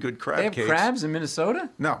very good crab They have cakes. crabs in Minnesota?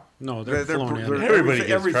 No. No, they're flown in. Everybody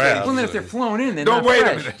gets everything. crabs. Well, then if they're flown in, they're No, not wait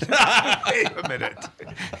fresh. a minute. Wait a minute.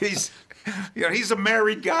 He's a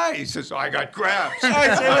married guy. He says, I got crabs.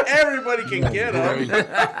 I said everybody can get them.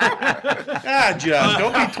 John,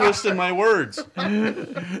 don't be twisting my words. All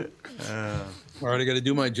right, I got to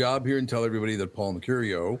do my job here and tell everybody that Paul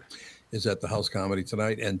Mecurio is at the House Comedy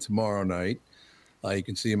tonight and tomorrow night. You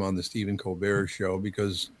can see him on the Stephen Colbert Show,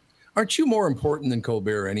 because aren't you more important than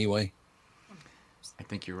Colbert anyway? I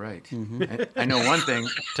think you're right. I know one thing.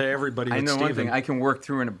 To everybody, I know Stephen. one thing. I can work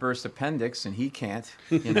through in a burst appendix, and he can't.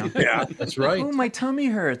 Yeah, that's right. Oh, my tummy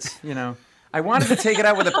hurts. I wanted to take it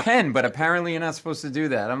out with a pen, but apparently you're not supposed to do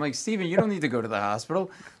that. I'm like, Stephen, you don't need to go to the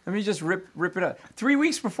hospital. Let me just rip it out. 3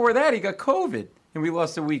 weeks before that, he got COVID, and we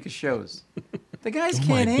lost a week of shows. The guys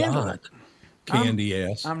can't handle it. Candy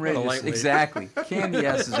ass. I'm ready. Exactly. Candy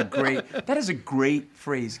ass is that is a great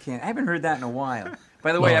phrase. I haven't heard that in a while.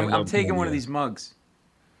 By the way, I'm taking one of these mugs.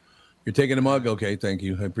 You're taking a mug? Okay, thank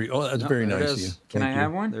you. That's very nice of you. Can I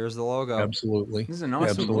have one? There's the logo. Absolutely. This is an awesome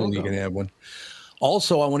Absolutely, logo. you can have one.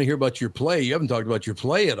 Also, I want to hear about your play. You haven't talked about your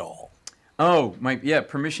play at all. Oh,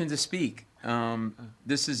 permission to speak.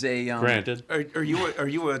 This is a Granted. Are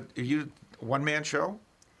you a one-man show?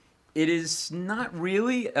 It is not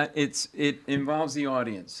really. It involves the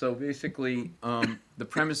audience. So basically, the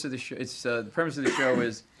premise of the show. The premise of the show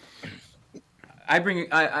is.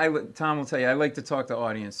 Tom will tell you, I like to talk to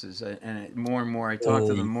audiences, and more and more I talk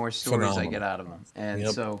to them, more stories I get out of them. And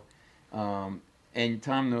so, and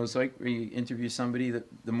Tom knows, like, when you interview somebody,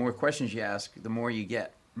 the more questions you ask, the more you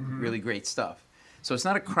get really great stuff. So it's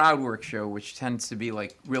not a crowd work show, which tends to be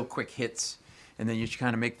like real quick hits, and then you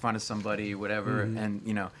kind of make fun of somebody, whatever, and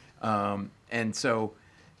and so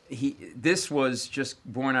this was just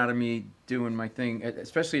born out of me doing my thing,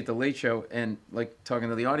 especially at the Late Show, and like talking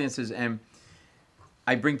to the audiences, and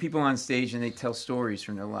I bring people on stage and they tell stories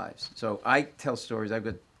from their lives. So I tell stories. I've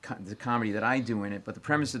got the comedy that I do in it, but the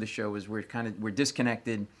premise of the show is we're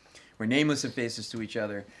disconnected, we're nameless and faceless to each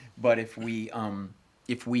other. But if we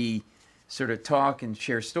sort of talk and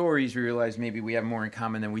share stories, we realize maybe we have more in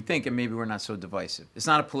common than we think, and maybe we're not so divisive. It's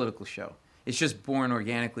not a political show. It's just born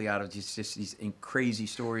organically out of just these crazy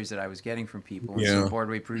stories that I was getting from people. And so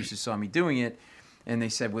Broadway producers saw me doing it. And they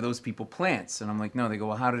said, were those people plants? And I'm like, no. They go,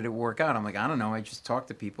 well, how did it work out? I'm like, I don't know. I just talk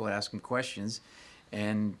to people, ask them questions,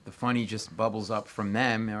 and the funny just bubbles up from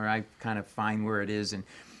them, or I kind of find where it is.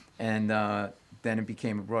 And then it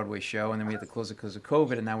became a Broadway show, and then we had to close it because of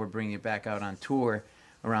COVID, and now we're bringing it back out on tour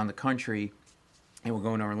around the country. And we're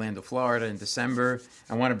going to Orlando, Florida in December.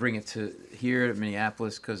 I want to bring it to here at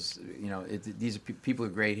Minneapolis because, these people are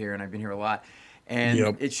great here, and I've been here a lot. And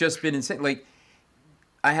it's just been insane. Like,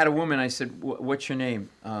 I had a woman, I said, what's your name?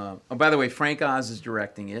 Oh, by the way, Frank Oz is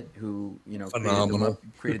directing it, who,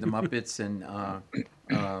 created the Muppets and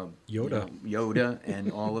Yoda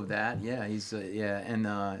and all of that. Yeah, he's,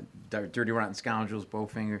 and Dirty Rotten Scoundrels,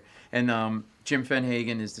 Bowfinger. And Jim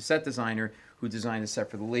Fenhagen is the set designer who designed the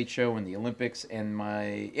set for The Late Show and the Olympics. And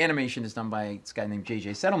my animation is done by this guy named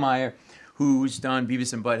J.J. Settlemeyer, who's done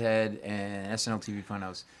Beavis and Butthead and SNL TV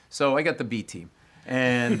Funhouse. So I got the B team.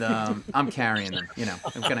 And I'm carrying them,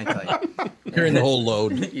 what can I tell you? Carrying the whole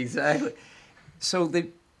load. Exactly. So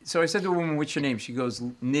I said to the woman, what's your name? She goes,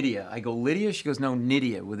 Nydia. I go, Lydia? She goes, no,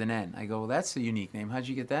 Nydia with an N. I go, well, that's a unique name. How'd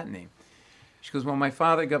you get that name? She goes, well, my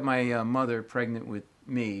father got my mother pregnant with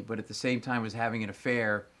me, but at the same time was having an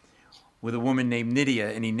affair with a woman named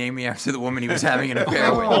Nydia, and he named me after the woman he was having an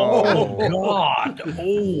affair with. Oh, God.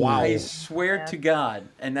 Oh, wow. I swear to God.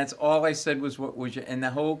 And that's all I said was, what was your... And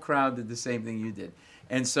the whole crowd did the same thing you did.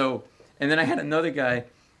 And so... And then I had another guy.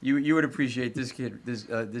 You would appreciate this kid,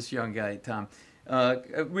 this young guy, Tom.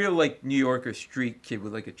 A real, like, New Yorker street kid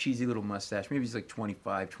with, like, a cheesy little mustache. Maybe he's, like,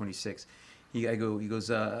 25, 26. He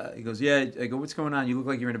goes, yeah. I go, what's going on? You look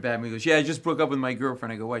like you're in a bad mood. He goes, yeah, I just broke up with my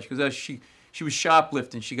girlfriend. I go, why? She goes, she was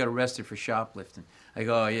shoplifting. She got arrested for shoplifting. I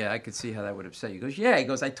go, oh, yeah, I could see how that would upset you. He goes, yeah. He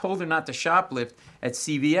goes, I told her not to shoplift at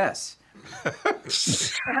CVS.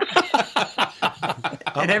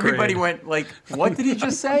 And everybody went like, what did he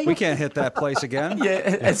just say? We can't hit that place again.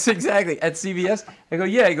 Yeah, that's exactly. At CVS. I go,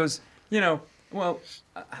 yeah. He goes, well,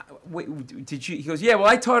 wait, did you? He goes, yeah, well,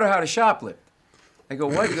 I taught her how to shoplift. I go,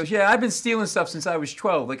 what? He goes, yeah, I've been stealing stuff since I was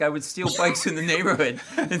 12. Like, I would steal bikes in the neighborhood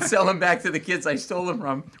and sell them back to the kids I stole them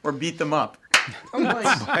from or beat them up. Oh,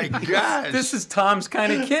 my gosh. This is Tom's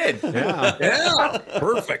kind of kid. Yeah.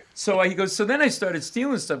 Perfect. So he goes, so then I started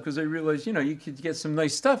stealing stuff because I realized, you could get some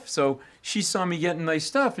nice stuff. So she saw me getting nice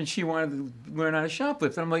stuff and she wanted to learn how to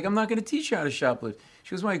shoplift. And I'm like, I'm not going to teach you how to shoplift.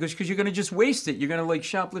 She goes, why? He goes, because you're going to just waste it. You're going to like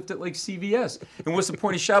shoplift at like CVS. And what's the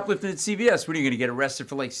point of shoplifting at CVS? What are you going to get arrested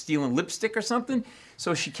for like stealing lipstick or something?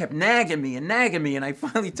 So she kept nagging me, and I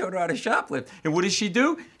finally told her how to shoplift. And what does she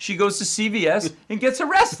do? She goes to CVS and gets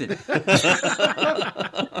arrested.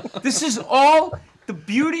 This is all, the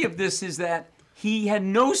beauty of this is that he had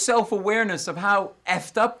no self-awareness of how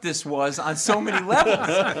effed up this was on so many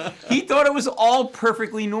levels. He thought it was all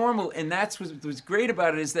perfectly normal, and that's what was great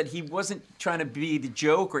about it, is that he wasn't trying to be the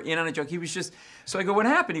joke or in on a joke. He was just, so I go, what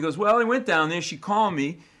happened? He goes, well, I went down there. She called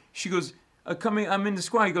me. She goes, I'm in the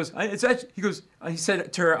squad. He goes, he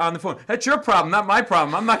said to her on the phone, that's your problem, not my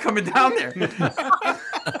problem. I'm not coming down there.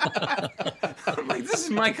 I'm like, this is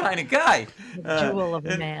my kind of guy. Jewel of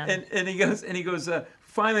a man. And he goes,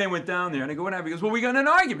 finally I went down there, and I go, what happened? He goes, well, we got in an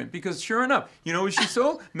argument, because sure enough, you know what she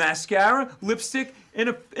sold? Mascara, lipstick, and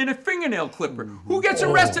a fingernail clipper. Who gets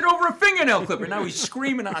arrested over a fingernail clipper? Now he's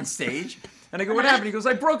screaming on stage. And I go, what happened? He goes,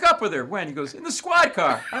 I broke up with her. When? He goes, in the squad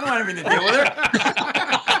car. I don't want anything to deal with her.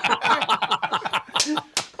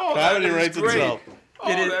 Comedy writes itself.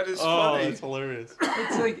 That is funny. That's hilarious.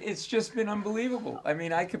 It's like, it's just been unbelievable. I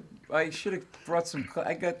mean, I should have brought some.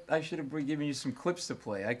 I should have given you some clips to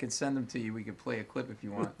play. I could send them to you. We could play a clip if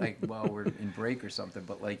you want, like while we're in break or something.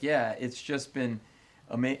 But like, yeah, it's just been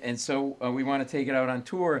amazing. And so we want to take it out on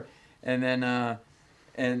tour, and then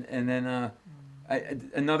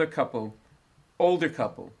another couple, older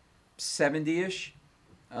couple, 70-ish.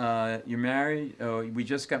 You're married. Oh, we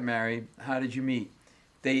just got married. How did you meet?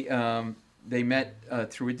 They met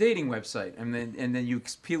through a dating website, and then you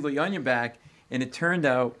peel the onion back, and it turned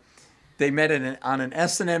out they met on an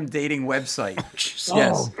S&M dating website. Yes.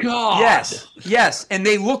 Oh God! Yes, and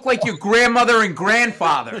they look like your grandmother and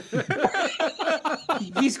grandfather.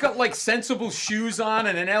 He's got like sensible shoes on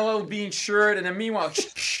and an LL Bean shirt, and then meanwhile,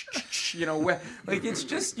 you know, like it's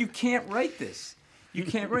just, you can't write this. You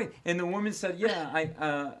can't write. And the woman said, yeah,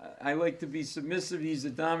 I like to be submissive. He's a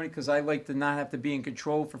dominant because I like to not have to be in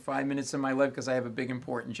control for 5 minutes of my life because I have a big,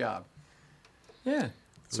 important job. Yeah.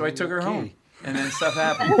 So I took her home. And then stuff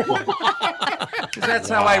happened. 'Cause that's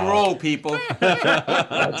how I roll, people.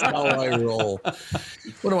 That's how I roll.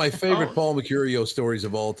 One of my favorite Paul Mecurio stories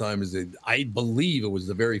of all time is that I believe it was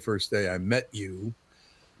the very first day I met you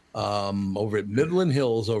over at Midland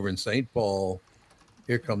Hills over in St. Paul.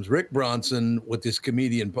 Here comes Rick Bronson with this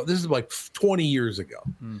comedian. This is like 20 years ago,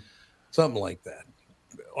 something like that.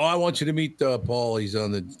 Oh, I want you to meet Paul. He's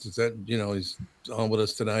on he's on with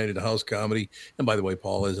us tonight at the House Comedy. And by the way,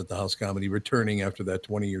 Paul is at the House Comedy, returning after that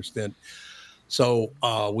 20-year stint. So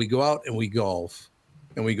we go out and we golf,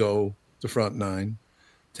 and we go to front 9,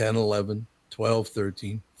 10, 11, 12,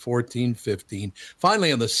 13, 14, 15.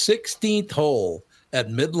 Finally, on the 16th hole at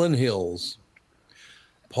Midland Hills,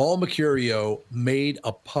 Paul Mecurio made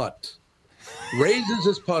a putt, raises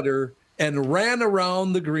his putter, and ran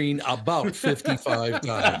around the green about 55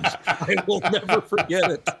 times. I will never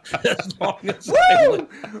forget it as long as I live.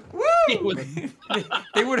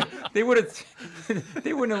 They wouldn't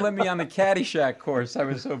have let me on the Caddyshack course. I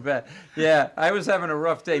was so bad. Yeah, I was having a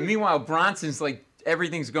rough day. Meanwhile, Bronson's like,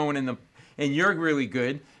 everything's going and you're really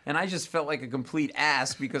good. And I just felt like a complete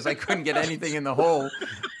ass because I couldn't get anything in the hole.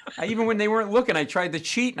 Even when they weren't looking, I tried to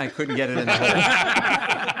cheat and I couldn't get it in the hole.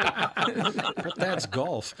 But that's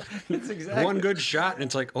golf. It's exactly one good shot, and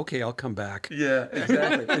it's like, okay, I'll come back. Yeah,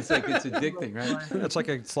 exactly. It's like, it's addicting, right? It's like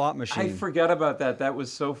a slot machine. I forgot about that. That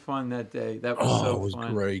was so fun that day. That was so fun. It was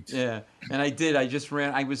great. Yeah, and I did. I just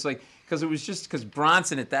ran. I was like, because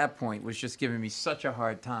Bronson at that point was just giving me such a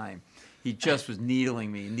hard time. He just was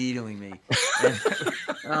needling me. And,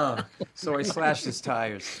 so I slashed his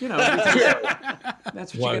tires. You know,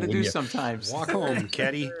 that's what you got to do sometimes. Walk home,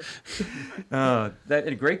 caddy. That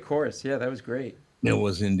a great course. Yeah, that was great. It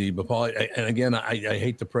was indeed. But Paul, and again, I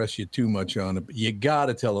hate to press you too much on it, but you got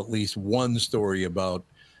to tell at least one story about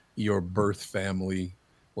your birth family,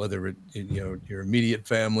 whether it your immediate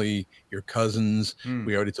family, your cousins.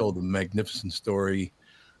 We already told the magnificent story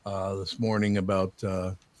this morning about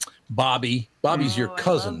Bobby. Bobby's your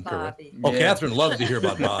cousin, correct? Oh, yeah. Catherine loves to hear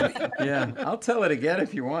about Bobby. Yeah, I'll tell it again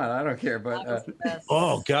if you want. I don't care. But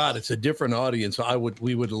oh God, it's a different audience.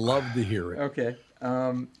 We would love to hear it. Okay.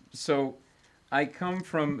 So I come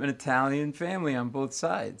from an Italian family on both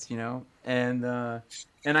sides, and I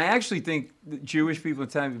actually think that Jewish people in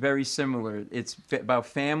Italian are very similar. It's about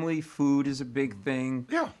family. Food is a big thing.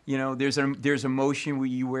 Yeah. There's emotion where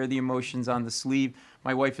you wear the emotions on the sleeve.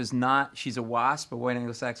 My wife is not. She's a WASP, a white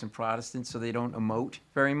Anglo-Saxon Protestant, so they don't emote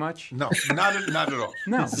very much. No, not at all.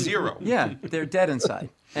 No. Zero. Yeah, they're dead inside.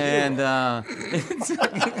 And I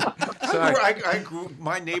grew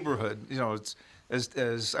my neighborhood.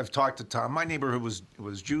 as I've talked to Tom, my neighborhood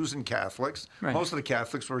was Jews and Catholics. Right. Most of the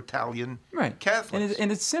Catholics were Italian Right. Catholics.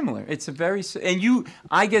 And it's similar. It's a very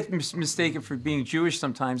I get mistaken for being Jewish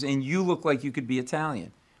sometimes, and you look like you could be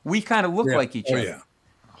Italian. We kind of look like each other. Yeah.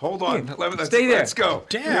 Hold on. Stay there. Let's go.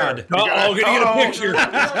 Dad. We're gonna get a picture.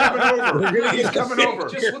 He's coming over.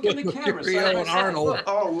 Just look in the camera. Mecurio and Arnold. Look.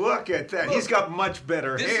 Oh, look at that. He's got much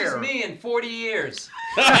better This hair. is me in 40 years.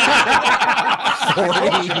 40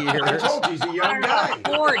 years. I told you, he's a young guy.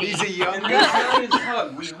 40. He's a young And the guy. Italians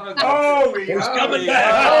hug. We hug. Oh, He's coming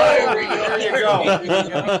back. There you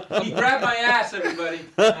go. He grabbed my ass, everybody.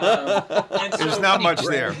 And There's so, not much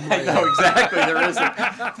there. I know, exactly. There isn't.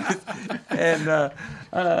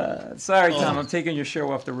 And sorry, Tom, I'm taking your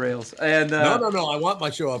show off the rails. And No. I want my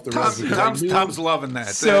show off the rails. Tom's loving that.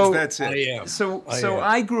 So That's it. I am. So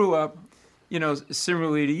I grew up,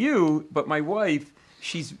 similarly to you, but my wife,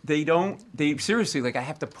 they seriously, like, I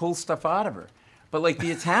have to pull stuff out of her. But like the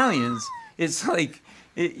Italians, it's like,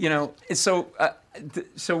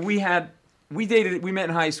 so we dated, we met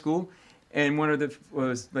in high school. And one of the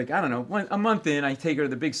was like, I don't know, a month in, I take her to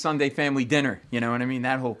the big Sunday family dinner. You know what I mean?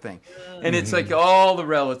 That whole thing. And it's like all the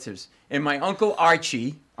relatives. And my uncle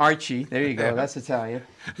Archie, there you go, that's Italian.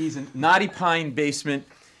 He's in Knotty Pine basement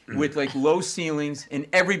with like low ceilings and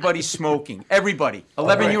everybody's smoking. Everybody.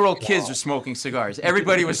 11-year-old kids are smoking cigars.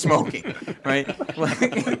 Everybody was smoking, right?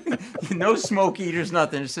 Like, no smoke eaters,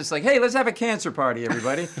 nothing. It's just like, hey, let's have a cancer party,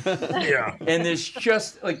 everybody. Yeah. And there's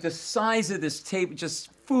just like the size of this table, just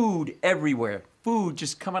food everywhere. Food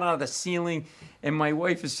just coming out of the ceiling. And my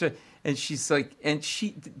wife is, and she's like,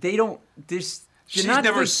 She's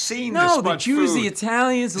never seen this No, the much Jews, food. the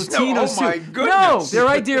Italians, Latinos. Oh my No, goodness. their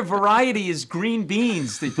idea of variety is green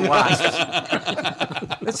beans. The wasps.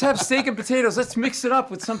 Let's have steak and potatoes. Let's mix it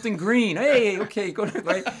up with something green. Hey, okay, go to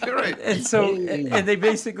right. Right. And so, and they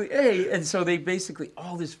basically,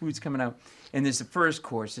 all this food's coming out. And there's the first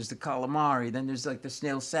course, there's the calamari, then there's like the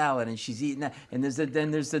snail salad, and she's eating that. And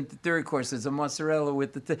then there's the third course, there's a mozzarella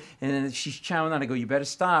with and then she's chowing on. I go, you better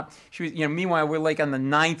stop. She was, meanwhile, we're like on the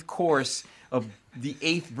 9th course of the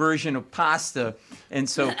 8th version of pasta, and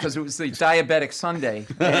so because it was the diabetic Sunday,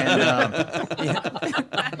 and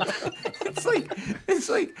it's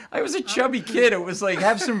like I was a chubby kid. It was like,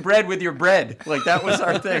 have some bread with your bread, like that was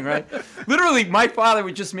our thing, right? Literally, my father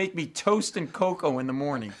would just make me toast and cocoa in the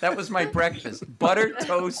morning. That was my breakfast: butter,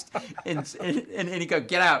 toast, and he'd go,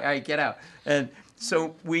 get out, all right, get out. And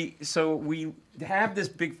so we have this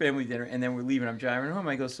big family dinner, and then we're leaving. I'm driving home.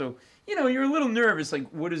 I go, so. You're a little nervous. Like,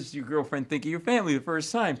 what does your girlfriend think of your family the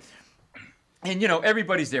first time? And,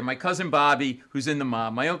 everybody's there. My cousin Bobby, who's in the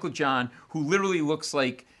mob. My Uncle John, who literally looks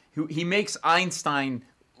like, he makes Einstein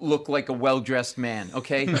look like a well-dressed man,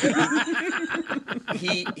 okay?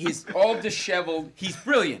 He's all disheveled. He's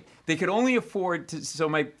brilliant. They could only afford to, so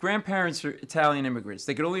my grandparents are Italian immigrants.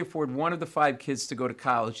 They could only afford one of the 5 kids to go to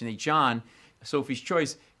college. And John, Sophie's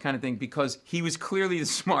choice kind of thing, because he was clearly the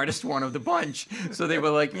smartest one of the bunch. So they were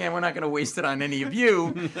like, yeah, we're not going to waste it on any of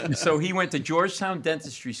you. So he went to Georgetown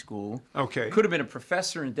Dentistry School. Okay. Could have been a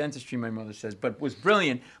professor in dentistry, my mother says, but was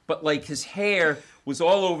brilliant. But like his hair was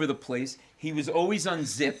all over the place. He was always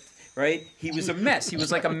unzipped. Right? He was a mess. He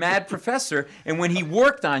was like a mad professor. And when he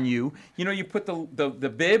worked on you, you put the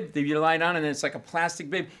bib that you lie down, and then it's like a plastic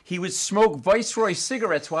bib. He would smoke Viceroy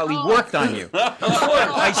cigarettes while he worked on you.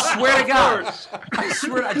 I swear to God. I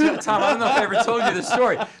swear to Tom, I don't know if I ever told you this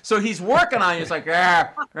story. So he's working on you. It's like,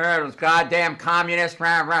 those goddamn communists.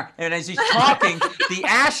 And as he's talking, the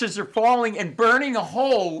ashes are falling and burning a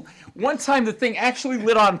hole. One time the thing actually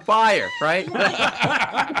lit on fire, right?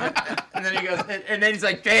 And then he goes, and then he's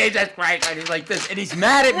like, Jesus Christ, and he's like this, and he's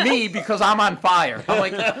mad at me because I'm on fire. I'm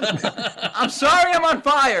like, I'm sorry I'm on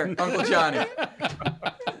fire, Uncle Johnny.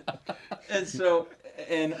 And so,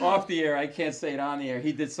 and off the air, I can't say it on the air.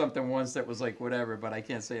 He did something once that was like whatever, but I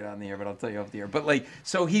can't say it on the air, but I'll tell you off the air. But like,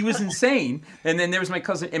 so he was insane. And then there was my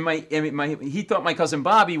cousin, and he thought my cousin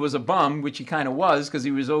Bobby was a bum, which he kind of was, because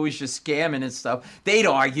he was always just scamming and stuff. They'd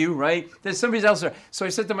argue, right? There's somebody else there. So I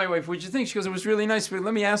said to my wife, what'd you think? She goes, it was really nice, but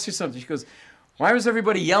let me ask you something. She goes, why was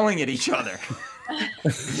everybody yelling at each other?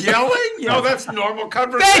 Yelling? No, that's normal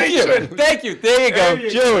conversation. Thank you. There you go.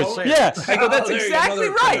 Jewish. go. Yeah. I go, that's There you go, exactly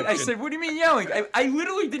another right. I connection. said, what do you mean yelling? I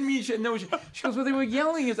literally didn't mean no. She goes, well, they were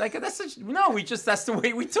yelling. It's like, that's the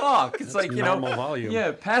way we talk. It's like, normal volume.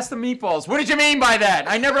 Yeah, pass the meatballs. What did you mean by that?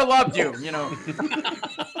 I never loved you,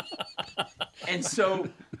 And so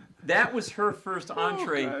that was her first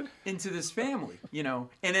entree into this family, And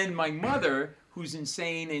then my mother, who's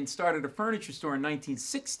insane and started a furniture store in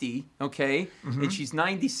 1960, okay? And she's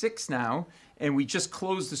 96 now. and we just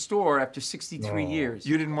closed the store after 63 years.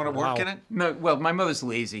 You didn't want to work in it? No, well, my mother's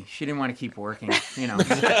lazy. She didn't want to keep working, you know.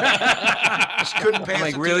 Just couldn't pass I'm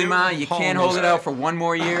like, it to really, you? Ma? You can't hold it out for one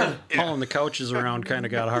more year? Hauling the couches around kind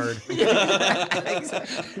of got hard.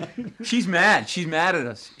 She's mad. She's mad at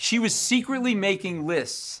us. She was secretly making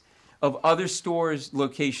lists of other stores'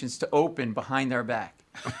 locations to open behind our back.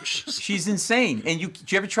 She's insane. And do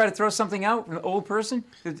you ever try to throw something out, an old person?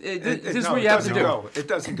 This is what you have to do. It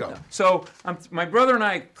doesn't go. So my brother and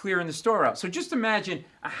I are clearing the store out. So just imagine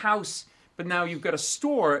a house, but now you've got a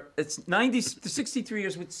store that's 90 to 63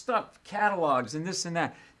 years with stuff, catalogs and this and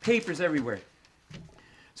that, papers everywhere.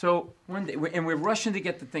 So one day, we're rushing to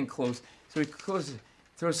get the thing closed. So we close it,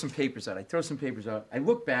 throw some papers out. I throw some papers out. I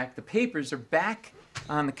look back. The papers are back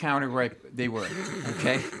on the counter where they were.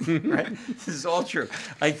 Okay? Right? This is all true.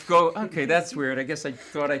 I go, okay, that's weird. I guess I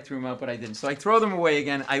thought I threw them out, but I didn't. So I throw them away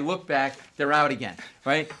again. I look back. They're out again.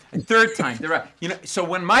 Right? A third time, they're out. You know, so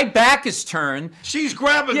when my back is turned, she's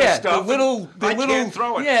grabbing the stuff. I can't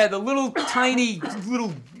throw it. Yeah, the little tiny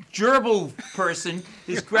little gerbil person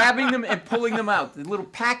is grabbing them and pulling them out. The little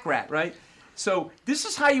pack rat, right? So this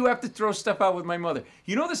is how you have to throw stuff out with my mother.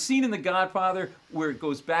 You know the scene in The Godfather where it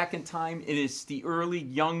goes back in time? It is the early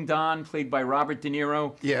young Don, played by Robert De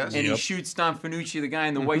Niro. Yes. And he shoots Don Fanucci, the guy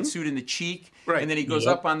in the white suit, in the cheek. Right. And then he goes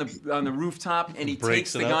up on the rooftop and he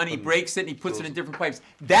takes the gun, he and breaks it, and he puts it in different pipes.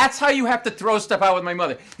 That's how you have to throw stuff out with my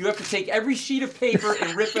mother. You have to take every sheet of paper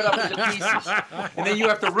and rip it up into pieces. And then you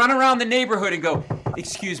have to run around the neighborhood and go,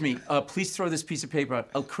 excuse me, please throw this piece of paper out.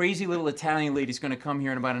 A crazy little Italian lady's going to come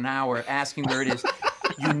here in about an hour asking where it is.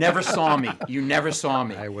 You never saw me. You never saw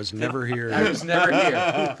me. I was never here. I was never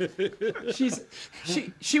here.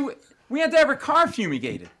 We had to have her car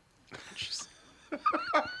fumigated.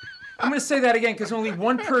 I'm going to say that again because only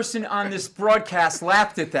one person on this broadcast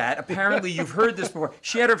laughed at that. Apparently, you've heard this before.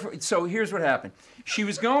 So here's what happened. She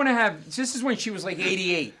was going to have. This is when she was like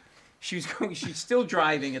 88. She's still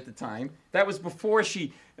driving at the time. That was before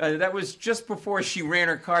she. That was just before she ran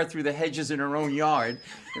her car through the hedges in her own yard.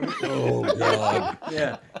 Oh God.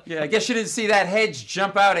 Yeah. I guess you didn't see that hedge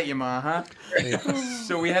jump out at you, Ma, huh?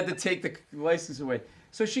 So we had to take the license away.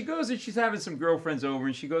 So she goes and she's having some girlfriends over,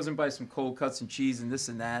 and she goes and buys some cold cuts and cheese and this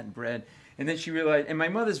and that and bread. And then she realized, and my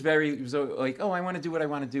mother's was like, oh, I want to do what I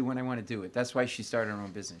want to do when I want to do it. That's why she started her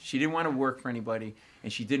own business. She didn't want to work for anybody,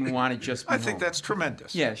 and she didn't want to just be I think home. that's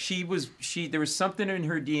tremendous. Yeah, there was something in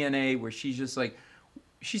her DNA where she's just like,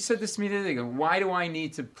 she said this to me the other day, why do I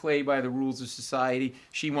need to play by the rules of society?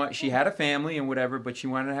 She had a family and whatever, but she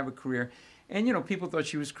wanted to have a career. And, you know, people thought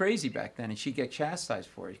she was crazy back then, and she'd get chastised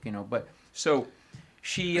for it, you know. But so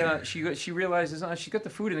she realizes, she got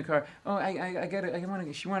the food in the car. Oh,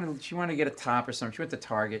 she wanted to get a top or something. She went to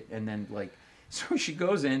Target, and then so she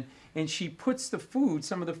goes in and she puts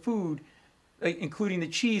some of the food, including the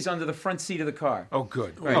cheese, under the front seat of the car. Oh,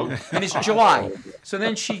 good. Right. And it's July. So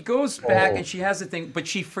then she goes back and she has the thing, but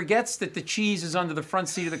she forgets that the cheese is under the front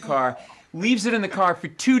seat of the car, leaves it in the car for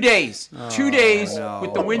 2 days. 2 days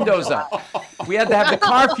with the windows up. We had to have the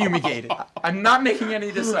car fumigated. I'm not making any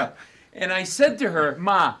of this up. And I said to her,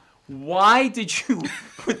 Ma, why did you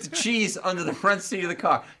put the cheese under the front seat of the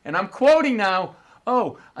car? And I'm quoting now,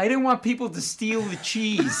 oh, I didn't want people to steal the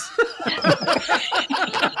cheese.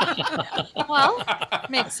 Well,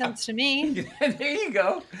 makes sense to me. There you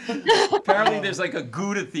go. Apparently there's like a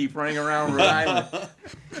Gouda thief running around Rhode Island.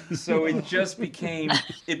 So it just became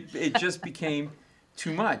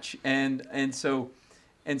too much. And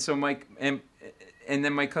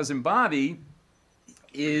then my cousin Bobby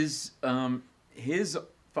is his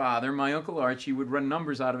father, my Uncle Archie, would run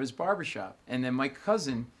numbers out of his barbershop. And then my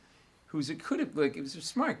cousin, he was a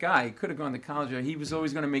smart guy. He could have gone to college. He was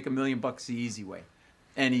always going to make $1 million the easy way.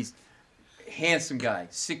 And he's a handsome guy,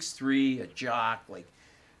 6'3", a jock,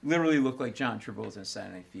 literally looked like John Travolta in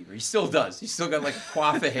Saturday Night Fever. He still does. He's still got a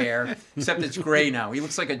coif of hair, except it's gray now. He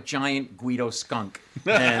looks like a giant Guido skunk.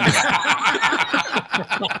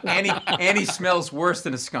 And he smells worse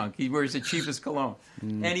than a skunk. He wears the cheapest cologne.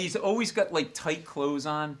 And he's always got tight clothes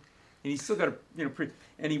on. And he's still got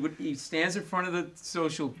and he stands in front of the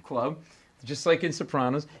social club, just like in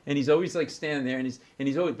Sopranos, and he's always standing there, and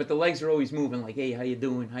he's always, but the legs are always moving, hey, how you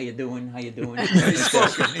doing? How you doing? How you doing? He's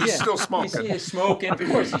smoking. He's still smoking. He's smoking. Of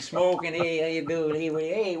course, he's smoking. Hey, how you doing?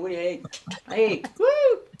 Hey,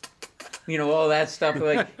 woo! You know, all that stuff.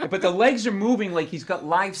 But the legs are moving like he's got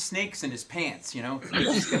live snakes in his pants. You know,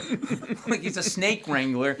 like he's a snake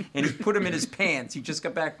wrangler, and he put them in his pants. He just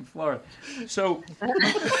got back from Florida, so.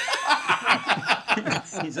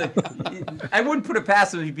 He's I wouldn't put it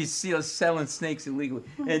past him if he'd be selling snakes illegally.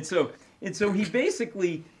 And so he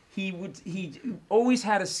basically he always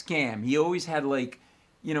had a scam. He always had like,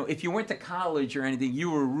 if you went to college or anything,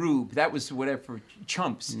 you were a rube. That was whatever,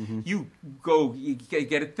 chumps. You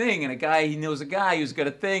get a thing, and he knows a guy who's got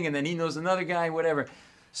a thing, and then he knows another guy, whatever.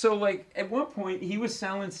 So like at one point he was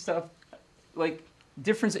selling stuff like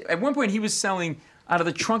different. At one point he was selling out of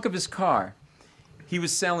the trunk of his car. He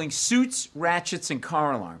was selling suits, ratchets, and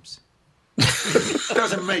car alarms.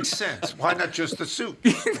 Doesn't make sense. Why not just the suit?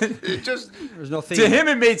 It just there's no theme. To him,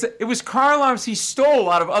 it made sense. It was car alarms he stole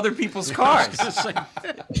out of other people's cars,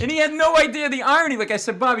 and he had no idea the irony. Like I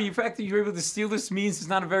said, Bobby, the fact that you were able to steal this means it's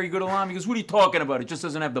not a very good alarm. He goes, "What are you talking about? It just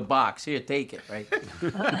doesn't have the box. Here, take it." Right.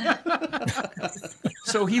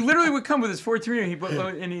 So he literally would come with his 14-year,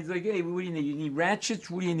 and he's like, "Hey, what do you need? You need ratchets?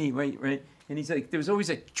 What do you need?" Right. And he's like, there's always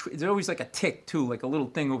like a tick too, like a little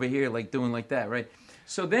thing over here, like doing like that, right?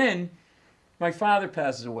 So then my father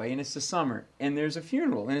passes away, and it's the summer, and there's a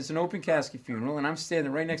funeral, and it's an open casket funeral, and I'm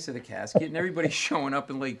standing right next to the casket, and everybody's showing up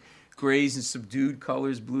in like grays and subdued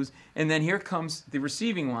colors, blues, and then here comes the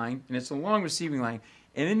receiving line, and it's a long receiving line,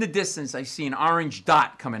 and in the distance I see an orange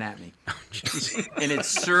dot coming at me, and it's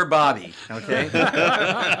Sir Bobby, okay?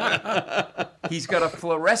 He's got a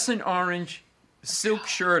fluorescent orange silk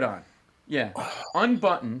shirt on. Yeah,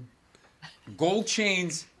 unbuttoned, gold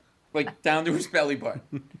chains, like down to his belly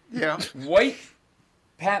button. Yeah. White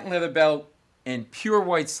patent leather belt and pure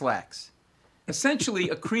white slacks. Essentially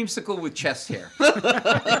a creamsicle with chest hair.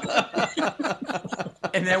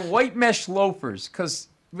 And then white mesh loafers, because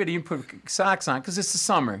he didn't put socks on, because it's the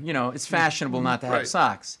summer. It's fashionable not to have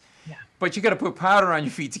socks. Yeah. But you got to put powder on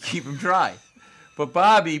your feet to keep them dry. But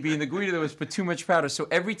Bobby, being the Guido, was put too much powder. So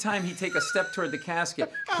every time he'd take a step toward the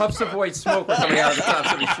casket, puffs of white smoke were coming out of the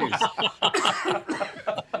tops of his shoes.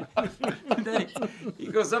 And then he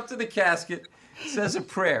goes up to the casket, says a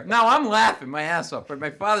prayer. Now I'm laughing my ass off, but my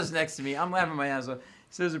father's next to me. I'm laughing my ass off.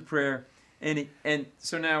 Says a prayer, and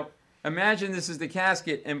so now imagine this is the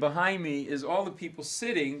casket, and behind me is all the people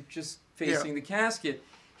sitting, just facing the casket.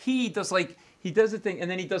 He does the thing,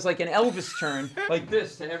 and then he does like an Elvis turn, like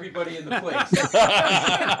this to everybody in the place.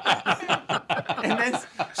 And then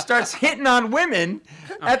starts hitting on women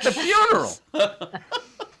at the funeral.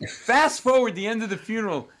 Fast forward the end of the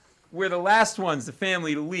funeral, we're the last ones, the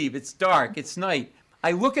family, to leave. It's dark, it's night.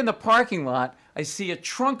 I look in the parking lot, I see a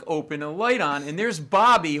trunk open, a light on, and there's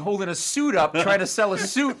Bobby holding a suit up, trying to sell a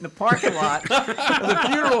suit in the parking lot of the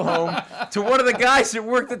funeral home to one of the guys that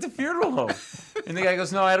worked at the funeral home. And the guy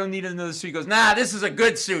goes, "No, I don't need another suit." He goes, "Nah, this is a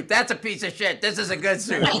good suit. That's a piece of shit. This is a good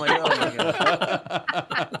suit." I'm like, "Oh my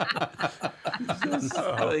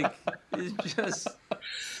God." It's just...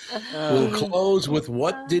 We'll close with,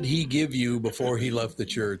 what did he give you before he left the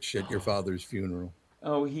church at your father's funeral?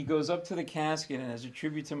 Oh, he goes up to the casket, and as a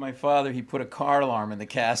tribute to my father, he put a car alarm in the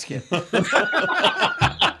casket.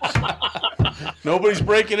 Nobody's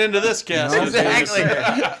breaking into this casket. Exactly.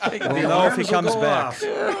 We'll know if he comes back.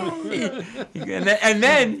 And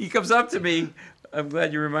then he comes up to me. I'm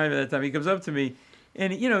glad you reminded me of that time. He comes up to me,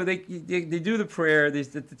 and they do the prayer. They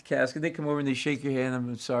at the casket. They come over and they shake your hand.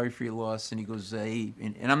 I'm sorry for your loss. And he goes, "Hey,"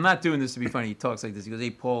 and I'm not doing this to be funny. He talks like this. He goes, "Hey,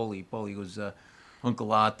 Paulie." He goes,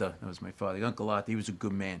 "Uncle Atta," that was my father. Uncle Atta, he was a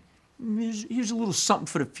good man. Here's a little something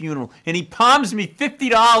for the funeral. And he palms me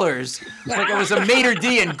 $50 like I was a maitre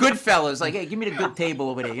d' in Goodfellas. Like, "Hey, give me the good table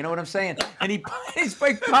over there." You know what I'm saying? And he's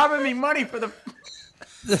like palming me money for the...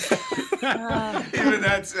 Even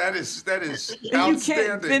that is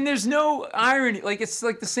outstanding. And there's no irony. Like, it's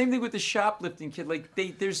like the same thing with the shoplifting kid. Like,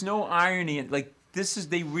 there's no irony. Like,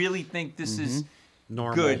 they really think this is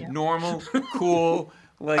normal. Good, normal, cool.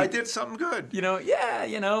 Like, I did something good.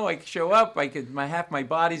 I show up. Half my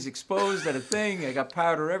body's exposed at a thing. I got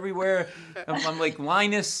powder everywhere. I'm like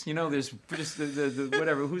Linus. There's just the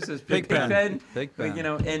whatever. Who's this? Big Ben. Big Ben.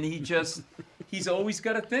 And he's always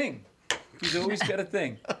got a thing. He's always got a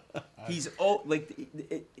thing. He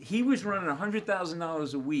was running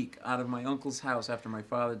 $100,000 a week out of my uncle's house after my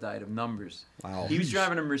father died of numbers. Wow. He was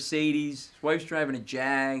driving a Mercedes. His wife's driving a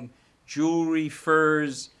Jag. Jewelry,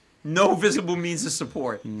 furs. No visible means of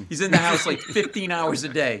support. He's in the house like 15 hours a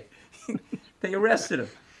day. They arrested him.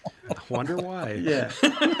 I wonder why. Yeah.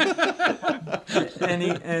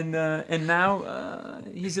 And now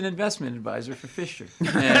he's an investment advisor for Fisher.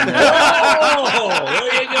 And,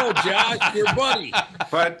 there you go, Josh, your buddy.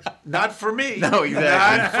 But not for me. No,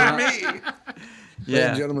 exactly. Not for me. Ladies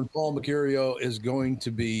and gentlemen, Paul Mecurio is going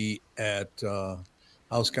to be at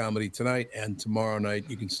House Comedy tonight and tomorrow night.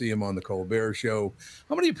 You can see him on the Colbert Show.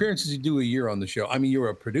 How many appearances do you do a year on the show? I mean, you're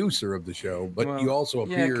a producer of the show, but you also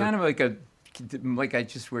appear... Yeah, kind of like a like I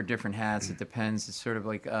just wear different hats. It depends. It's sort of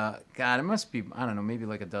like, God, it must be, I don't know, maybe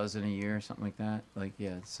like a dozen a year or something like that. Like,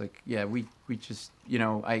 yeah, it's like, yeah, we just, you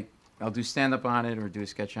know, I'll do stand up on it or do a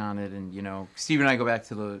sketch on it, and you know, Steve and I go back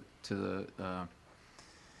to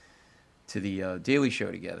the Daily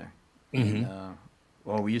Show together. Mm-hmm. And,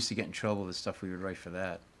 well, we used to get in trouble with the stuff we would write for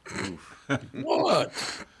that. Oof. What?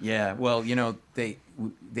 Yeah, well, you know, they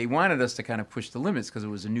wanted us to kind of push the limits because it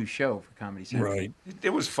was a new show for Comedy Central. Right. It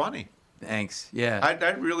was funny. Thanks. Yeah. I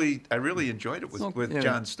really enjoyed it with yeah.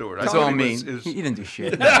 Jon Stewart. That's all me. He didn't do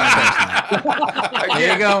shit. There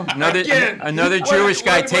Again, you go. Another Jewish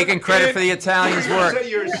guy taking credit for the Italians' work.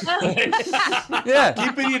 Yeah.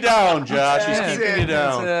 Keeping you down, Josh. He's keeping you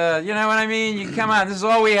down. You know what I mean? You come on. This is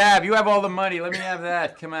all we have. You have all the money. Let me have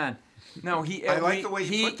that. Come on. No, I like the way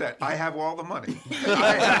he put that. I have all the money.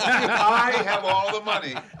 I have all the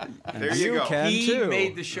money. There you go. He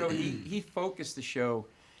made the show. He focused the show.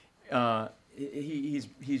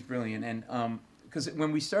 He's brilliant, and because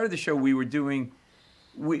when we started the show, we were doing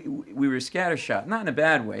we were scattershot, not in a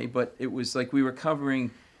bad way, but it was like we were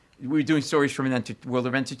doing stories from an world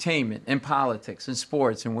of entertainment and politics and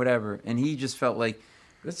sports and whatever. And he just felt like,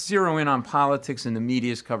 let's zero in on politics and the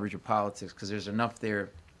media's coverage of politics because there's enough there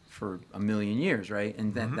for a million years, right?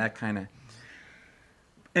 And that kind of,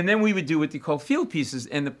 and then we would do what they call field pieces,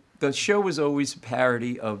 and the show was always a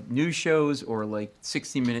parody of news shows or like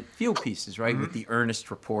 60-minute field pieces, right? With the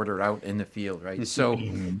earnest reporter out in the field, right? So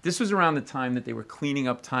this was around the time that they were cleaning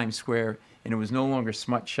up Times Square, and it was no longer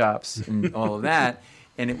smut shops and all of that,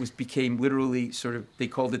 and it became literally sort of, they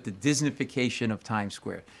called it the Disneyfication of Times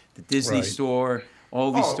Square. The Disney store,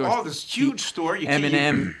 all these stores. Oh, this huge store.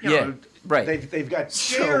 M&M, know, right. They've got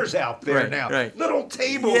chairs out there now. Right. Little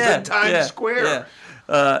tables in Times Square. Yeah.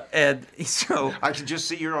 And so I can just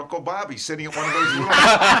see your Uncle Bobby sitting at one of those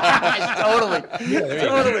little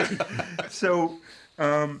totally. So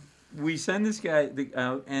we send this guy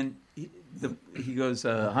out, and he goes,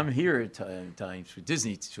 I'm here at Times Square.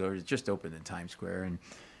 Disney store just opened in Times Square, and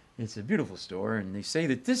it's a beautiful store, and they say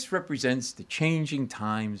that this represents the changing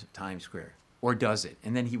times of Times Square. Or does it?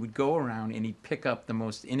 And then he would go around and he'd pick up the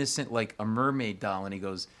most innocent, like a mermaid doll, and he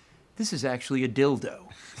goes, this is actually a dildo.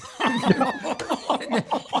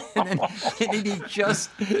 and then he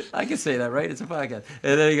just, I can say that, right? It's a podcast.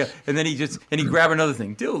 And then he go, and then he'd grab another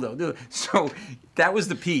thing, dildo. So that was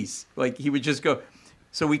the piece. Like he would just go.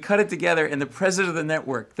 So we cut it together, and the president of the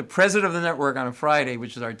network on a Friday,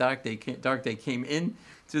 which is our dark day, came in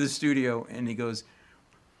to the studio, and he goes,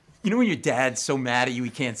 you know when your dad's so mad at you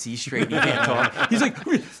he can't see straight and he can't talk? He's like,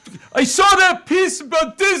 I saw that piece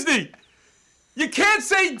about Disney. You can't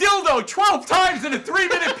say dildo 12 times in a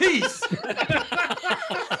 3-minute piece.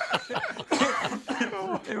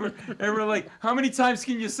 and we're like, how many times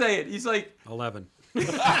can you say it? He's like, 11. There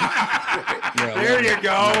you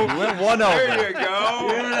go. There you go.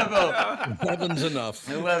 11's enough.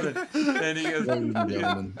 11. And he goes,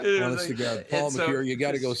 honest to God, Paul Mecurio, you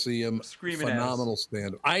got to go see him. Phenomenal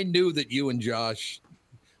stand-up. I knew that you and Josh,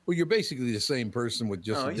 well, you're basically the same person with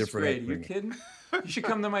just a different. Great. Are you kidding? You should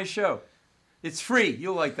come to my show. It's free.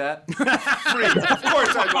 You'll like that. Free. Of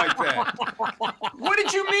course I like that. What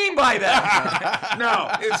did you mean by that?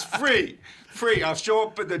 No, it's free. Free. I'll show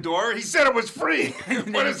up at the door. He said it was free.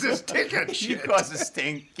 What is this ticket shit? You cause a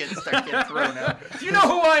stink. Get thrown out. Do you know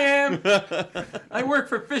who I am? I work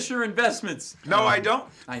for Fisher Investments. No, I don't.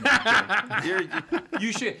 I know.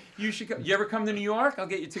 You should come. You ever come to New York? I'll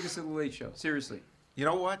get you tickets to the Late Show. Seriously. You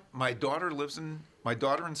know what? My daughter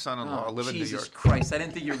and son-in-law live in New York. Jesus Christ! I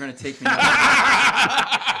didn't think you were going to take me.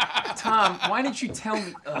 Tom, why didn't you tell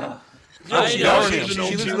me?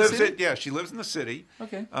 She lives in the city.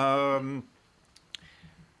 Okay.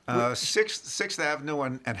 6th Avenue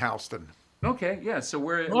and Houston. Okay, yeah. So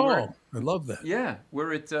we're I love that. Yeah,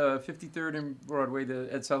 we're at 53rd and Broadway, the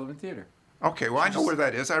Ed Sullivan Theater. Okay, well I know where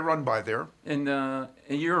that is. I run by there. And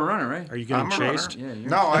you're a runner, right? Are you getting chased? Yeah.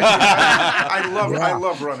 No, I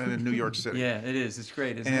love running in New York City. Yeah, it is. It's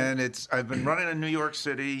great, isn't it? And I've been running in New York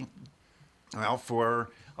City, for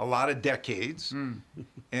a lot of decades,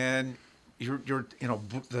 and you're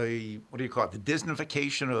the what do you call it? The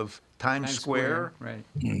Disneyfication of Times Square. Right.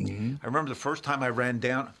 Mm-hmm. I remember the first time I ran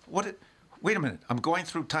down. Wait a minute. I'm going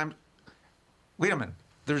through time. Wait a minute.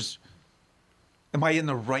 Am I in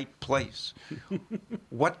the right place?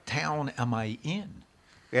 What town am I in?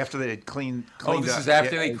 After they had cleaned up. This is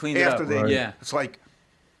after they cleaned it up. Yeah. It's like.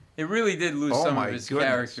 It really did lose some of its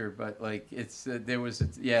character, but like there was.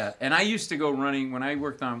 And I used to go running when I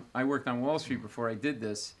worked on Wall Street before I did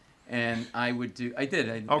this, And I would do. I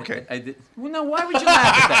did. Okay. I did. Well, no. Why would you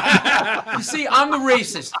laugh at that? You see, I'm the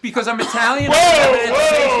racist because I'm Italian.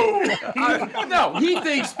 Whoa! No, he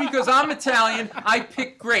thinks because I'm Italian, I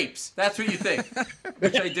pick grapes. That's what you think,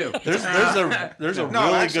 which I do. There's a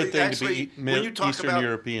really good thing to be when you talk Eastern about,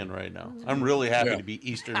 European right now. I'm really happy to be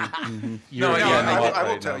Eastern European. No, I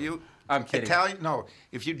will tell you. I'm kidding. Italian. No,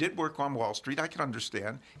 if you did work on Wall Street, I can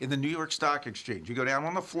understand. In the New York Stock Exchange, you go down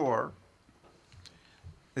on the floor.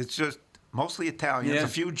 It's just mostly Italians, a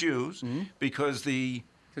few Jews, because you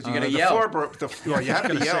got to yell. Well, you have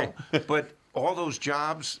to yell. But all those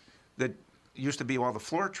jobs that used to be all the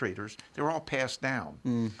floor traders, they were all passed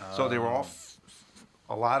down. So they were all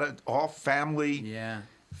all family. Yeah.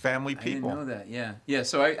 Family people. I didn't know that. Yeah.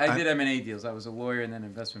 So I did M&A deals. I was a lawyer and then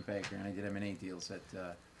investment banker, and I did M&A deals at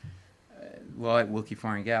Wilkie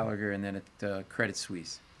Farr and Gallagher, and then at Credit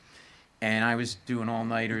Suisse. And I was doing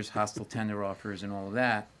all-nighters, hostile tender offers, and all of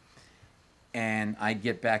that. And I'd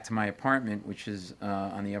get back to my apartment, which is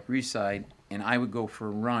on the Upper East Side, and I would go for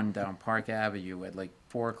a run down Park Avenue at like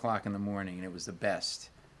 4 o'clock in the morning, and it was the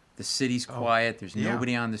best. The city's quiet, there's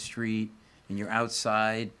nobody on the street, and you're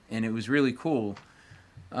outside, and it was really cool.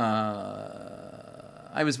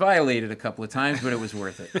 I was violated a couple of times, but it was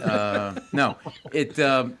worth it.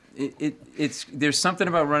 It's there's something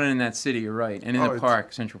about running in that city. You're right, and in the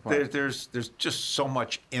park, Central Park. There's just so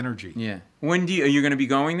much energy. Yeah. When are you going to be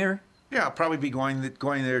going there? Yeah, I'll probably be going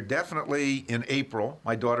there definitely in April.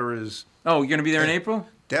 My daughter is. Oh, you're going to be there in April?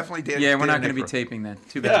 Definitely. Yeah, we're not going to be taping then.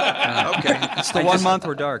 Too bad. Okay. It's the 1 month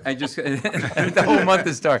we're dark. The whole month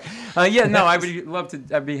is dark. No, I would love to.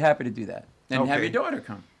 I'd be happy to do that and have your daughter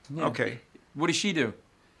come. Yeah. Okay. What does she do?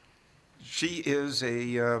 She is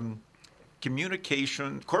a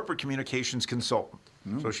corporate communications consultant.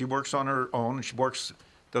 So she works on her own, and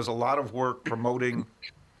does a lot of work promoting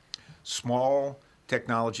small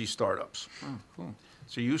technology startups. Oh, cool.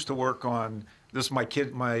 So you used to work on this. My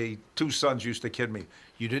 2 sons used to kid me.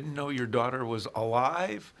 You didn't know your daughter was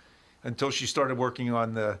alive until she started working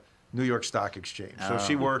on the New York Stock Exchange. So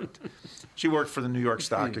she worked for the New York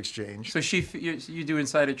Stock Exchange. So you do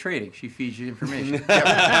insider trading. She feeds you information.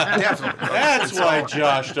 Definitely. That's why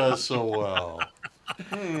Josh does so well.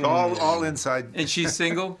 All inside. And she's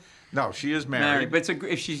single? No, she is married. But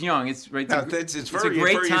if she's young, it's right. No, it's a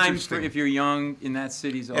great time if you're young in that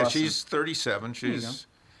city's awesome. Yeah, she's 37. She's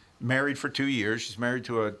married for 2 years. She's married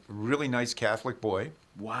to a really nice Catholic boy.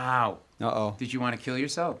 Wow. Uh-oh. Did you want to kill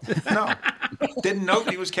yourself? No. Didn't know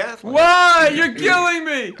he was Catholic. Why? You're killing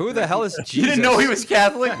me. Who the hell is Jesus? You didn't know he was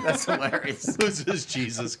Catholic? That's hilarious. Who's this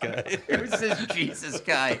Jesus guy? Who's this Jesus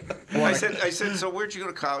guy? Well, I said, so where'd you go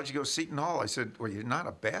to college? You go Seton Hall. I said, well, you're not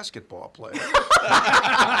a basketball player.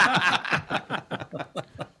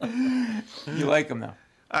 You like him, though?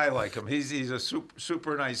 I like him. He's a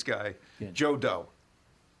super nice guy. Good. Joe Doe.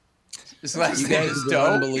 His last name is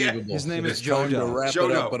Doe? Unbelievable. His name is Joe Doe. Joe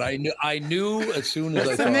Doe. But I knew as soon as I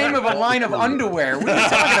saw it. It's the name of a line of underwear. What are you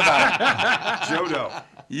talking about? Joe Doe.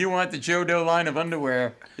 You want the Joe Doe line of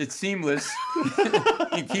underwear. It's seamless.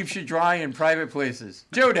 It keeps you dry in private places.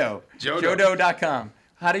 Joe Doe. JoeDoe.com.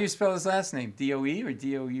 How do you spell his last name? D-O-E or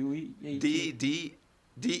D-O-U-E?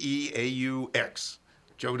 D-E-A-U-X.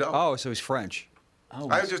 Joe Doe. Oh, so he's French. Oh,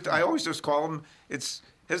 I always just call him, his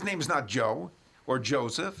name is not Joe or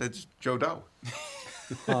Joseph, it's Joe Doe.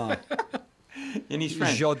 And he's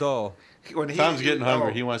French. Joe Doe. Tom's getting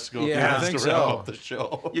hungry. He wants to go. Yeah, I think so. Wrap up the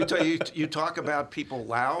show. You talk about people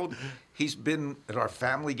loud. He's been at our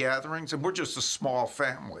family gatherings, and we're just a small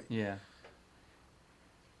family. Yeah.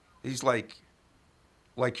 He's like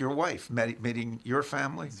your wife meeting your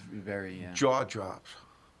family. It's very jaw drops.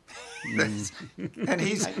 And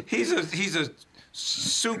he's a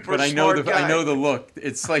super smart guy. I know the look.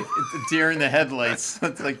 It's like it's a deer in the headlights.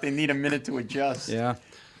 It's like they need a minute to adjust. Yeah.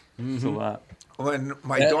 It's a lot. When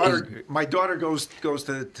my daughter goes to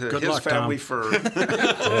his family for I'm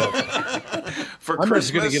Christmas.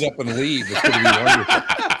 just going to get up and leave. It's going to be wonderful.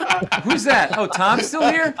 Who's that? Oh, Tom's still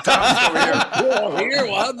here? Tom's still here.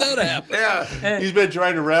 Well, how'd that happen? Yeah. He's been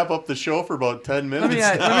trying to wrap up the show for about 10 minutes.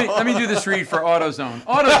 Let me do this read for AutoZone.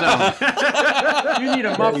 AutoZone. You need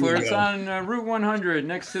a muffler. It's on Route 100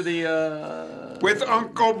 next to the. With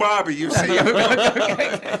Uncle Bobby, you see.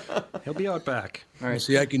 He'll be out back. All right.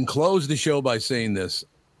 See, I can close the show by saying this.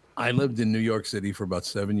 I lived in New York City for about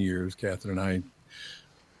 7 years. Catherine and I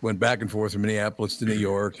went back and forth from Minneapolis to New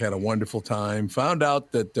York, had a wonderful time, found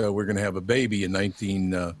out that we're going to have a baby in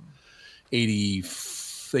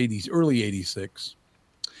 1980s, early 86.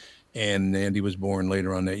 And Andy was born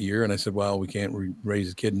later on that year. And I said, well, we can't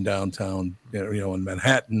raise a kid in downtown, in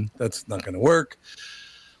Manhattan. That's not going to work.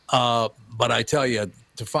 But I tell you,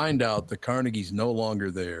 to find out the Carnegie's no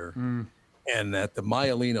longer there. And that the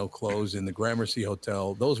Maialino closed in the Gramercy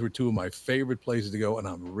Hotel. Those were two of my favorite places to go, and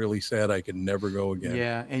I'm really sad I can never go again.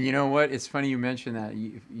 Yeah, and you know what? It's funny you mentioned that.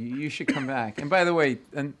 You should come back. And by the way,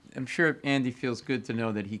 and I'm sure Andy feels good to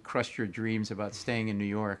know that he crushed your dreams about staying in New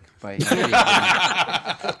York by.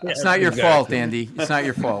 It's not your fault, Andy. It's not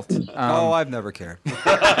your fault. I've never cared.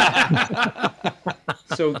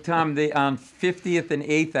 So, Tom, they on 50th and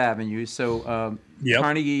 8th Avenue. So,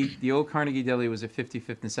 Carnegie, the old Carnegie Deli was at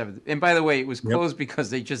 55th and 7th. And by the way, it was closed because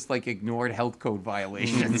they just ignored health code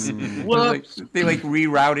violations. They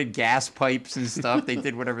rerouted gas pipes and stuff. They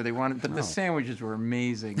did whatever they wanted. But the sandwiches were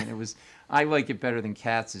amazing, and I like it better than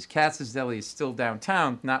Katz's. Katz's Deli is still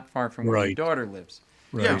downtown, not far from where your daughter lives.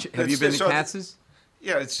 Right. Yeah, have you been to Katz's?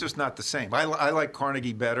 Yeah, it's just not the same. I like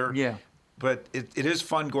Carnegie better. Yeah. But it is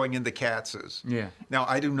fun going into Katz's. Yeah. Now,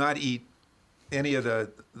 I do not eat any of the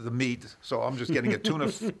meat, so I'm just getting a tuna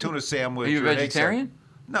sandwich. Are you a vegetarian?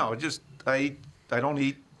 No, I don't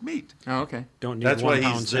eat meat. Oh, okay. Don't need That's 1 why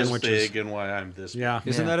pound he's this sandwiches. big and why I'm this big. Yeah.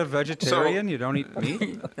 Isn't that a vegetarian? You don't eat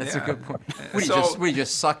meat? That's a good point. What do you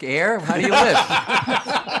just suck air? How do you live?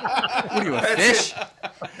 What are you, a fish?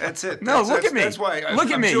 That's it. No, look at me. That's why look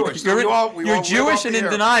at I'm me. Jewish. You're Jewish and in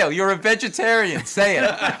denial. You're a vegetarian. Say it.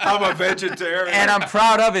 I'm a vegetarian. And I'm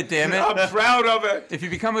proud of it, damn it. I'm proud of it. If you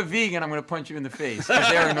become a vegan, I'm going to punch you in the face because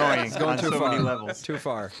they're annoying. It's going on too so far. many levels. Too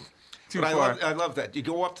far. But I love that. You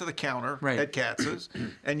go up to the counter Right. at Katz's,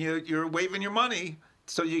 and you're waving your money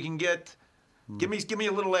so you can get. Give me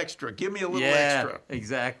a little extra. Give me a little extra.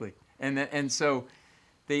 Exactly. And so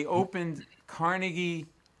they opened Carnegie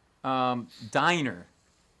Diner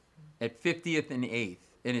at 50th and 8th,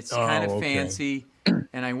 and it's kind of fancy.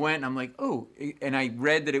 And I went, and I'm like, oh, and I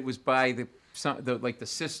read that it was by the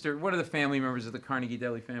sister, one of the family members of the Carnegie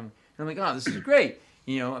Deli family. And I'm like, oh, this is great.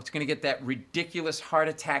 You know, I was going to get that ridiculous heart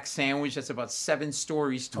attack sandwich that's about 7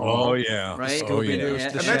 stories tall. Oh, yeah. Right? Oh, yeah.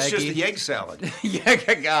 And that's just the egg salad. Yeah,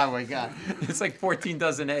 oh my God. It's like 14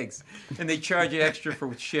 dozen eggs. And they charge you extra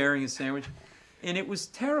for sharing a sandwich. And it was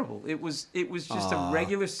terrible. It was just a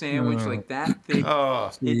regular sandwich like that thick.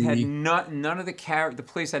 It had none of the character. The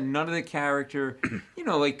place had none of the character. You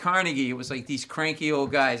know, like Carnegie, it was like these cranky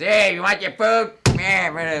old guys. Hey, you want your food?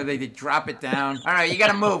 Yeah, they'd drop it down. All right, you got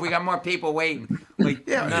to move. We got more people waiting. Like,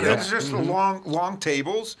 it's just long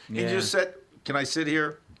tables. Yeah. And you just said, can I sit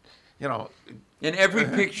here? You know. And every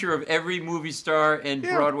picture of every movie star and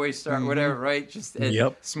Broadway star, whatever, right? Just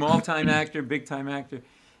small-time actor, big-time actor.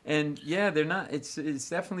 And they're not. It's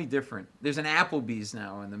definitely different. There's an Applebee's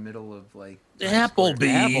now in the middle of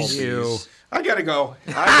Applebee's. I gotta go.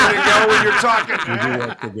 When you're talking. You do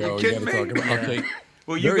have to go. You kidding me? Okay.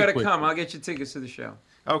 Well, you got to come. I'll get you tickets to the show.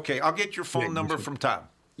 Okay, I'll get your phone number from Tom.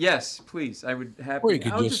 Yes, please. I would have. Or you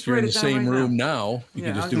could you're in the same room now. You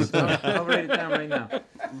can just do it there. I'll write it down right now.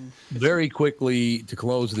 Very quickly to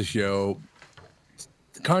close the show,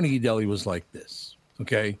 Carnegie Deli was like this.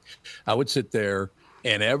 Okay, I would sit there.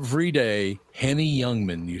 And every day, Henny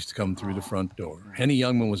Youngman used to come through the front door. Henny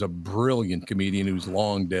Youngman was a brilliant comedian who's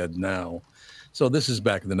long dead now. So this is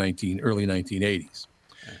back in the early 1980s.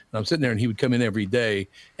 And I'm sitting there, and he would come in every day.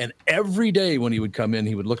 And every day when he would come in,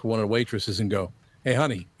 he would look at one of the waitresses and go, "Hey,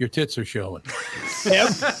 honey, your tits are showing."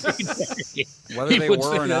 Every day. Whether they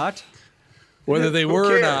were or not? Whether they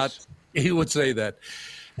were or not, he would say that.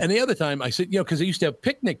 And the other time, I said, because they used to have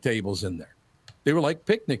picnic tables in there. They were like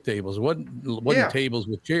picnic tables. It wasn't tables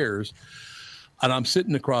with chairs. And I'm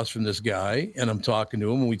sitting across from this guy, and I'm talking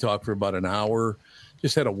to him, and we talked for about an hour.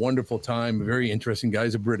 Just had a wonderful time. A very interesting guy.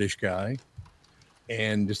 He's a British guy.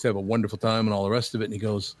 And just have a wonderful time and all the rest of it. And he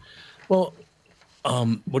goes, well,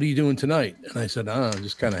 what are you doing tonight? And I said, I'm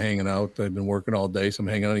just kind of hanging out. I've been working all day, so I'm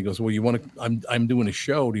hanging out. And he goes, well, you want to? I'm doing a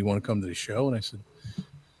show. Do you want to come to the show? And I said,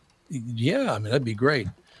 yeah, that'd be great.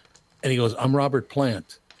 And he goes, I'm Robert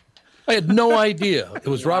Plant. I had no idea. It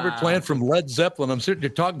was Robert Plant from Led Zeppelin. I'm sitting there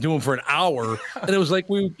talking to him for an hour, and it was like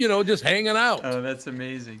we, just hanging out. Oh, that's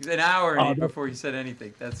amazing. An hour before he said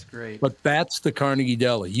anything. That's great. But that's the Carnegie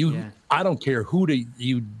Deli. I don't care who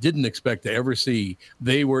you didn't expect to ever see.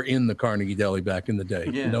 They were in the Carnegie Deli back in the day.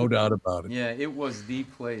 Yeah. No doubt about it. Yeah, it was the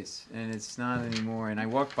place, and it's not anymore. And I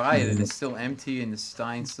walked by it, and it's still empty, and the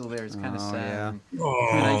sign's still there. It's kind of sad. Yeah.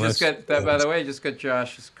 And I just got, by the way, I just got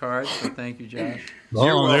Josh's card, so thank you, Josh.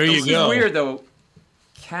 Oh, there you go. It's weird, though.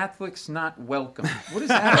 Catholics not welcome. What is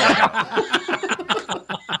that?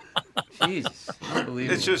 Jesus,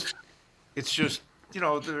 unbelievable. It's just.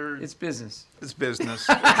 It's business. It's business.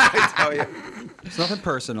 I tell you, it's nothing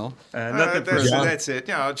personal. Nothing personal. That's it.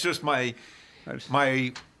 It's just my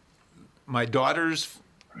daughter's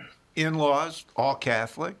in-laws, all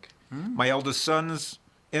Catholic. My eldest son's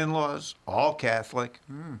in-laws, all Catholic.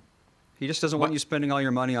 He just doesn't want you spending all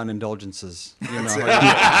your money on indulgences. You know,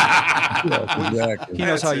 Exactly. he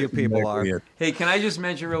knows how you people are. Hey, can I just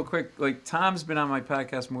mention real quick? Like, Tom's been on my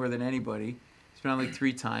podcast more than anybody. He's been on like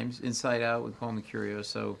 3 times, Inside Out with Paul Mecurio.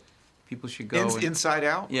 So people should go. Inside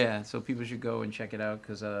Out? Yeah, so people should go and check it out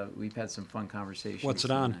because we've had some fun conversations. What's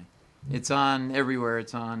it on? It's on everywhere.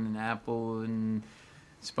 It's on Apple and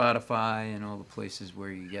Spotify and all the places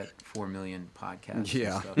where you get 4 million podcasts.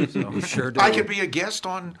 Yeah, and stuff, so. you sure do. I could be a guest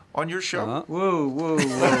on your show. Whoa. You're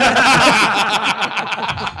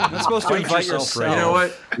not supposed to invite yourself. You know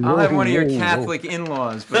what? I'll have one of your Catholic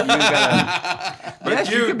in-laws, but you gotta.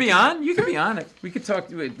 Yes, you could be on. You could be on it. We could talk.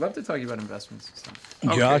 We'd love to talk to you about investments and stuff.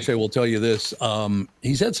 Josh, I will tell you this.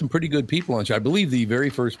 He's had some pretty good people on show. I believe the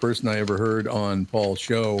very first person I ever heard on Paul's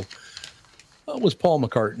show was Paul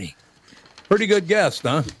McCartney. Pretty good guest,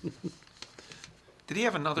 huh? Did he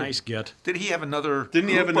have another nice get? Did he have another? Didn't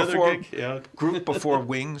he have another gig? Yeah. Group before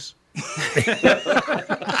Wings.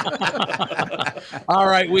 All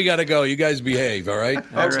right, we got to go. You guys behave, all right?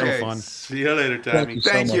 Okay. Fun. See you later, Tommy.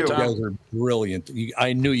 Thank you. You guys are brilliant.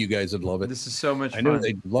 I knew you guys would love it. This is so much I fun. knew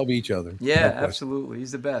they'd love each other. Yeah, No question. absolutely.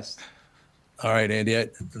 He's the best. All right, Andy.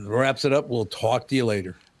 That wraps it up. We'll talk to you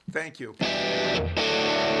later. Thank you.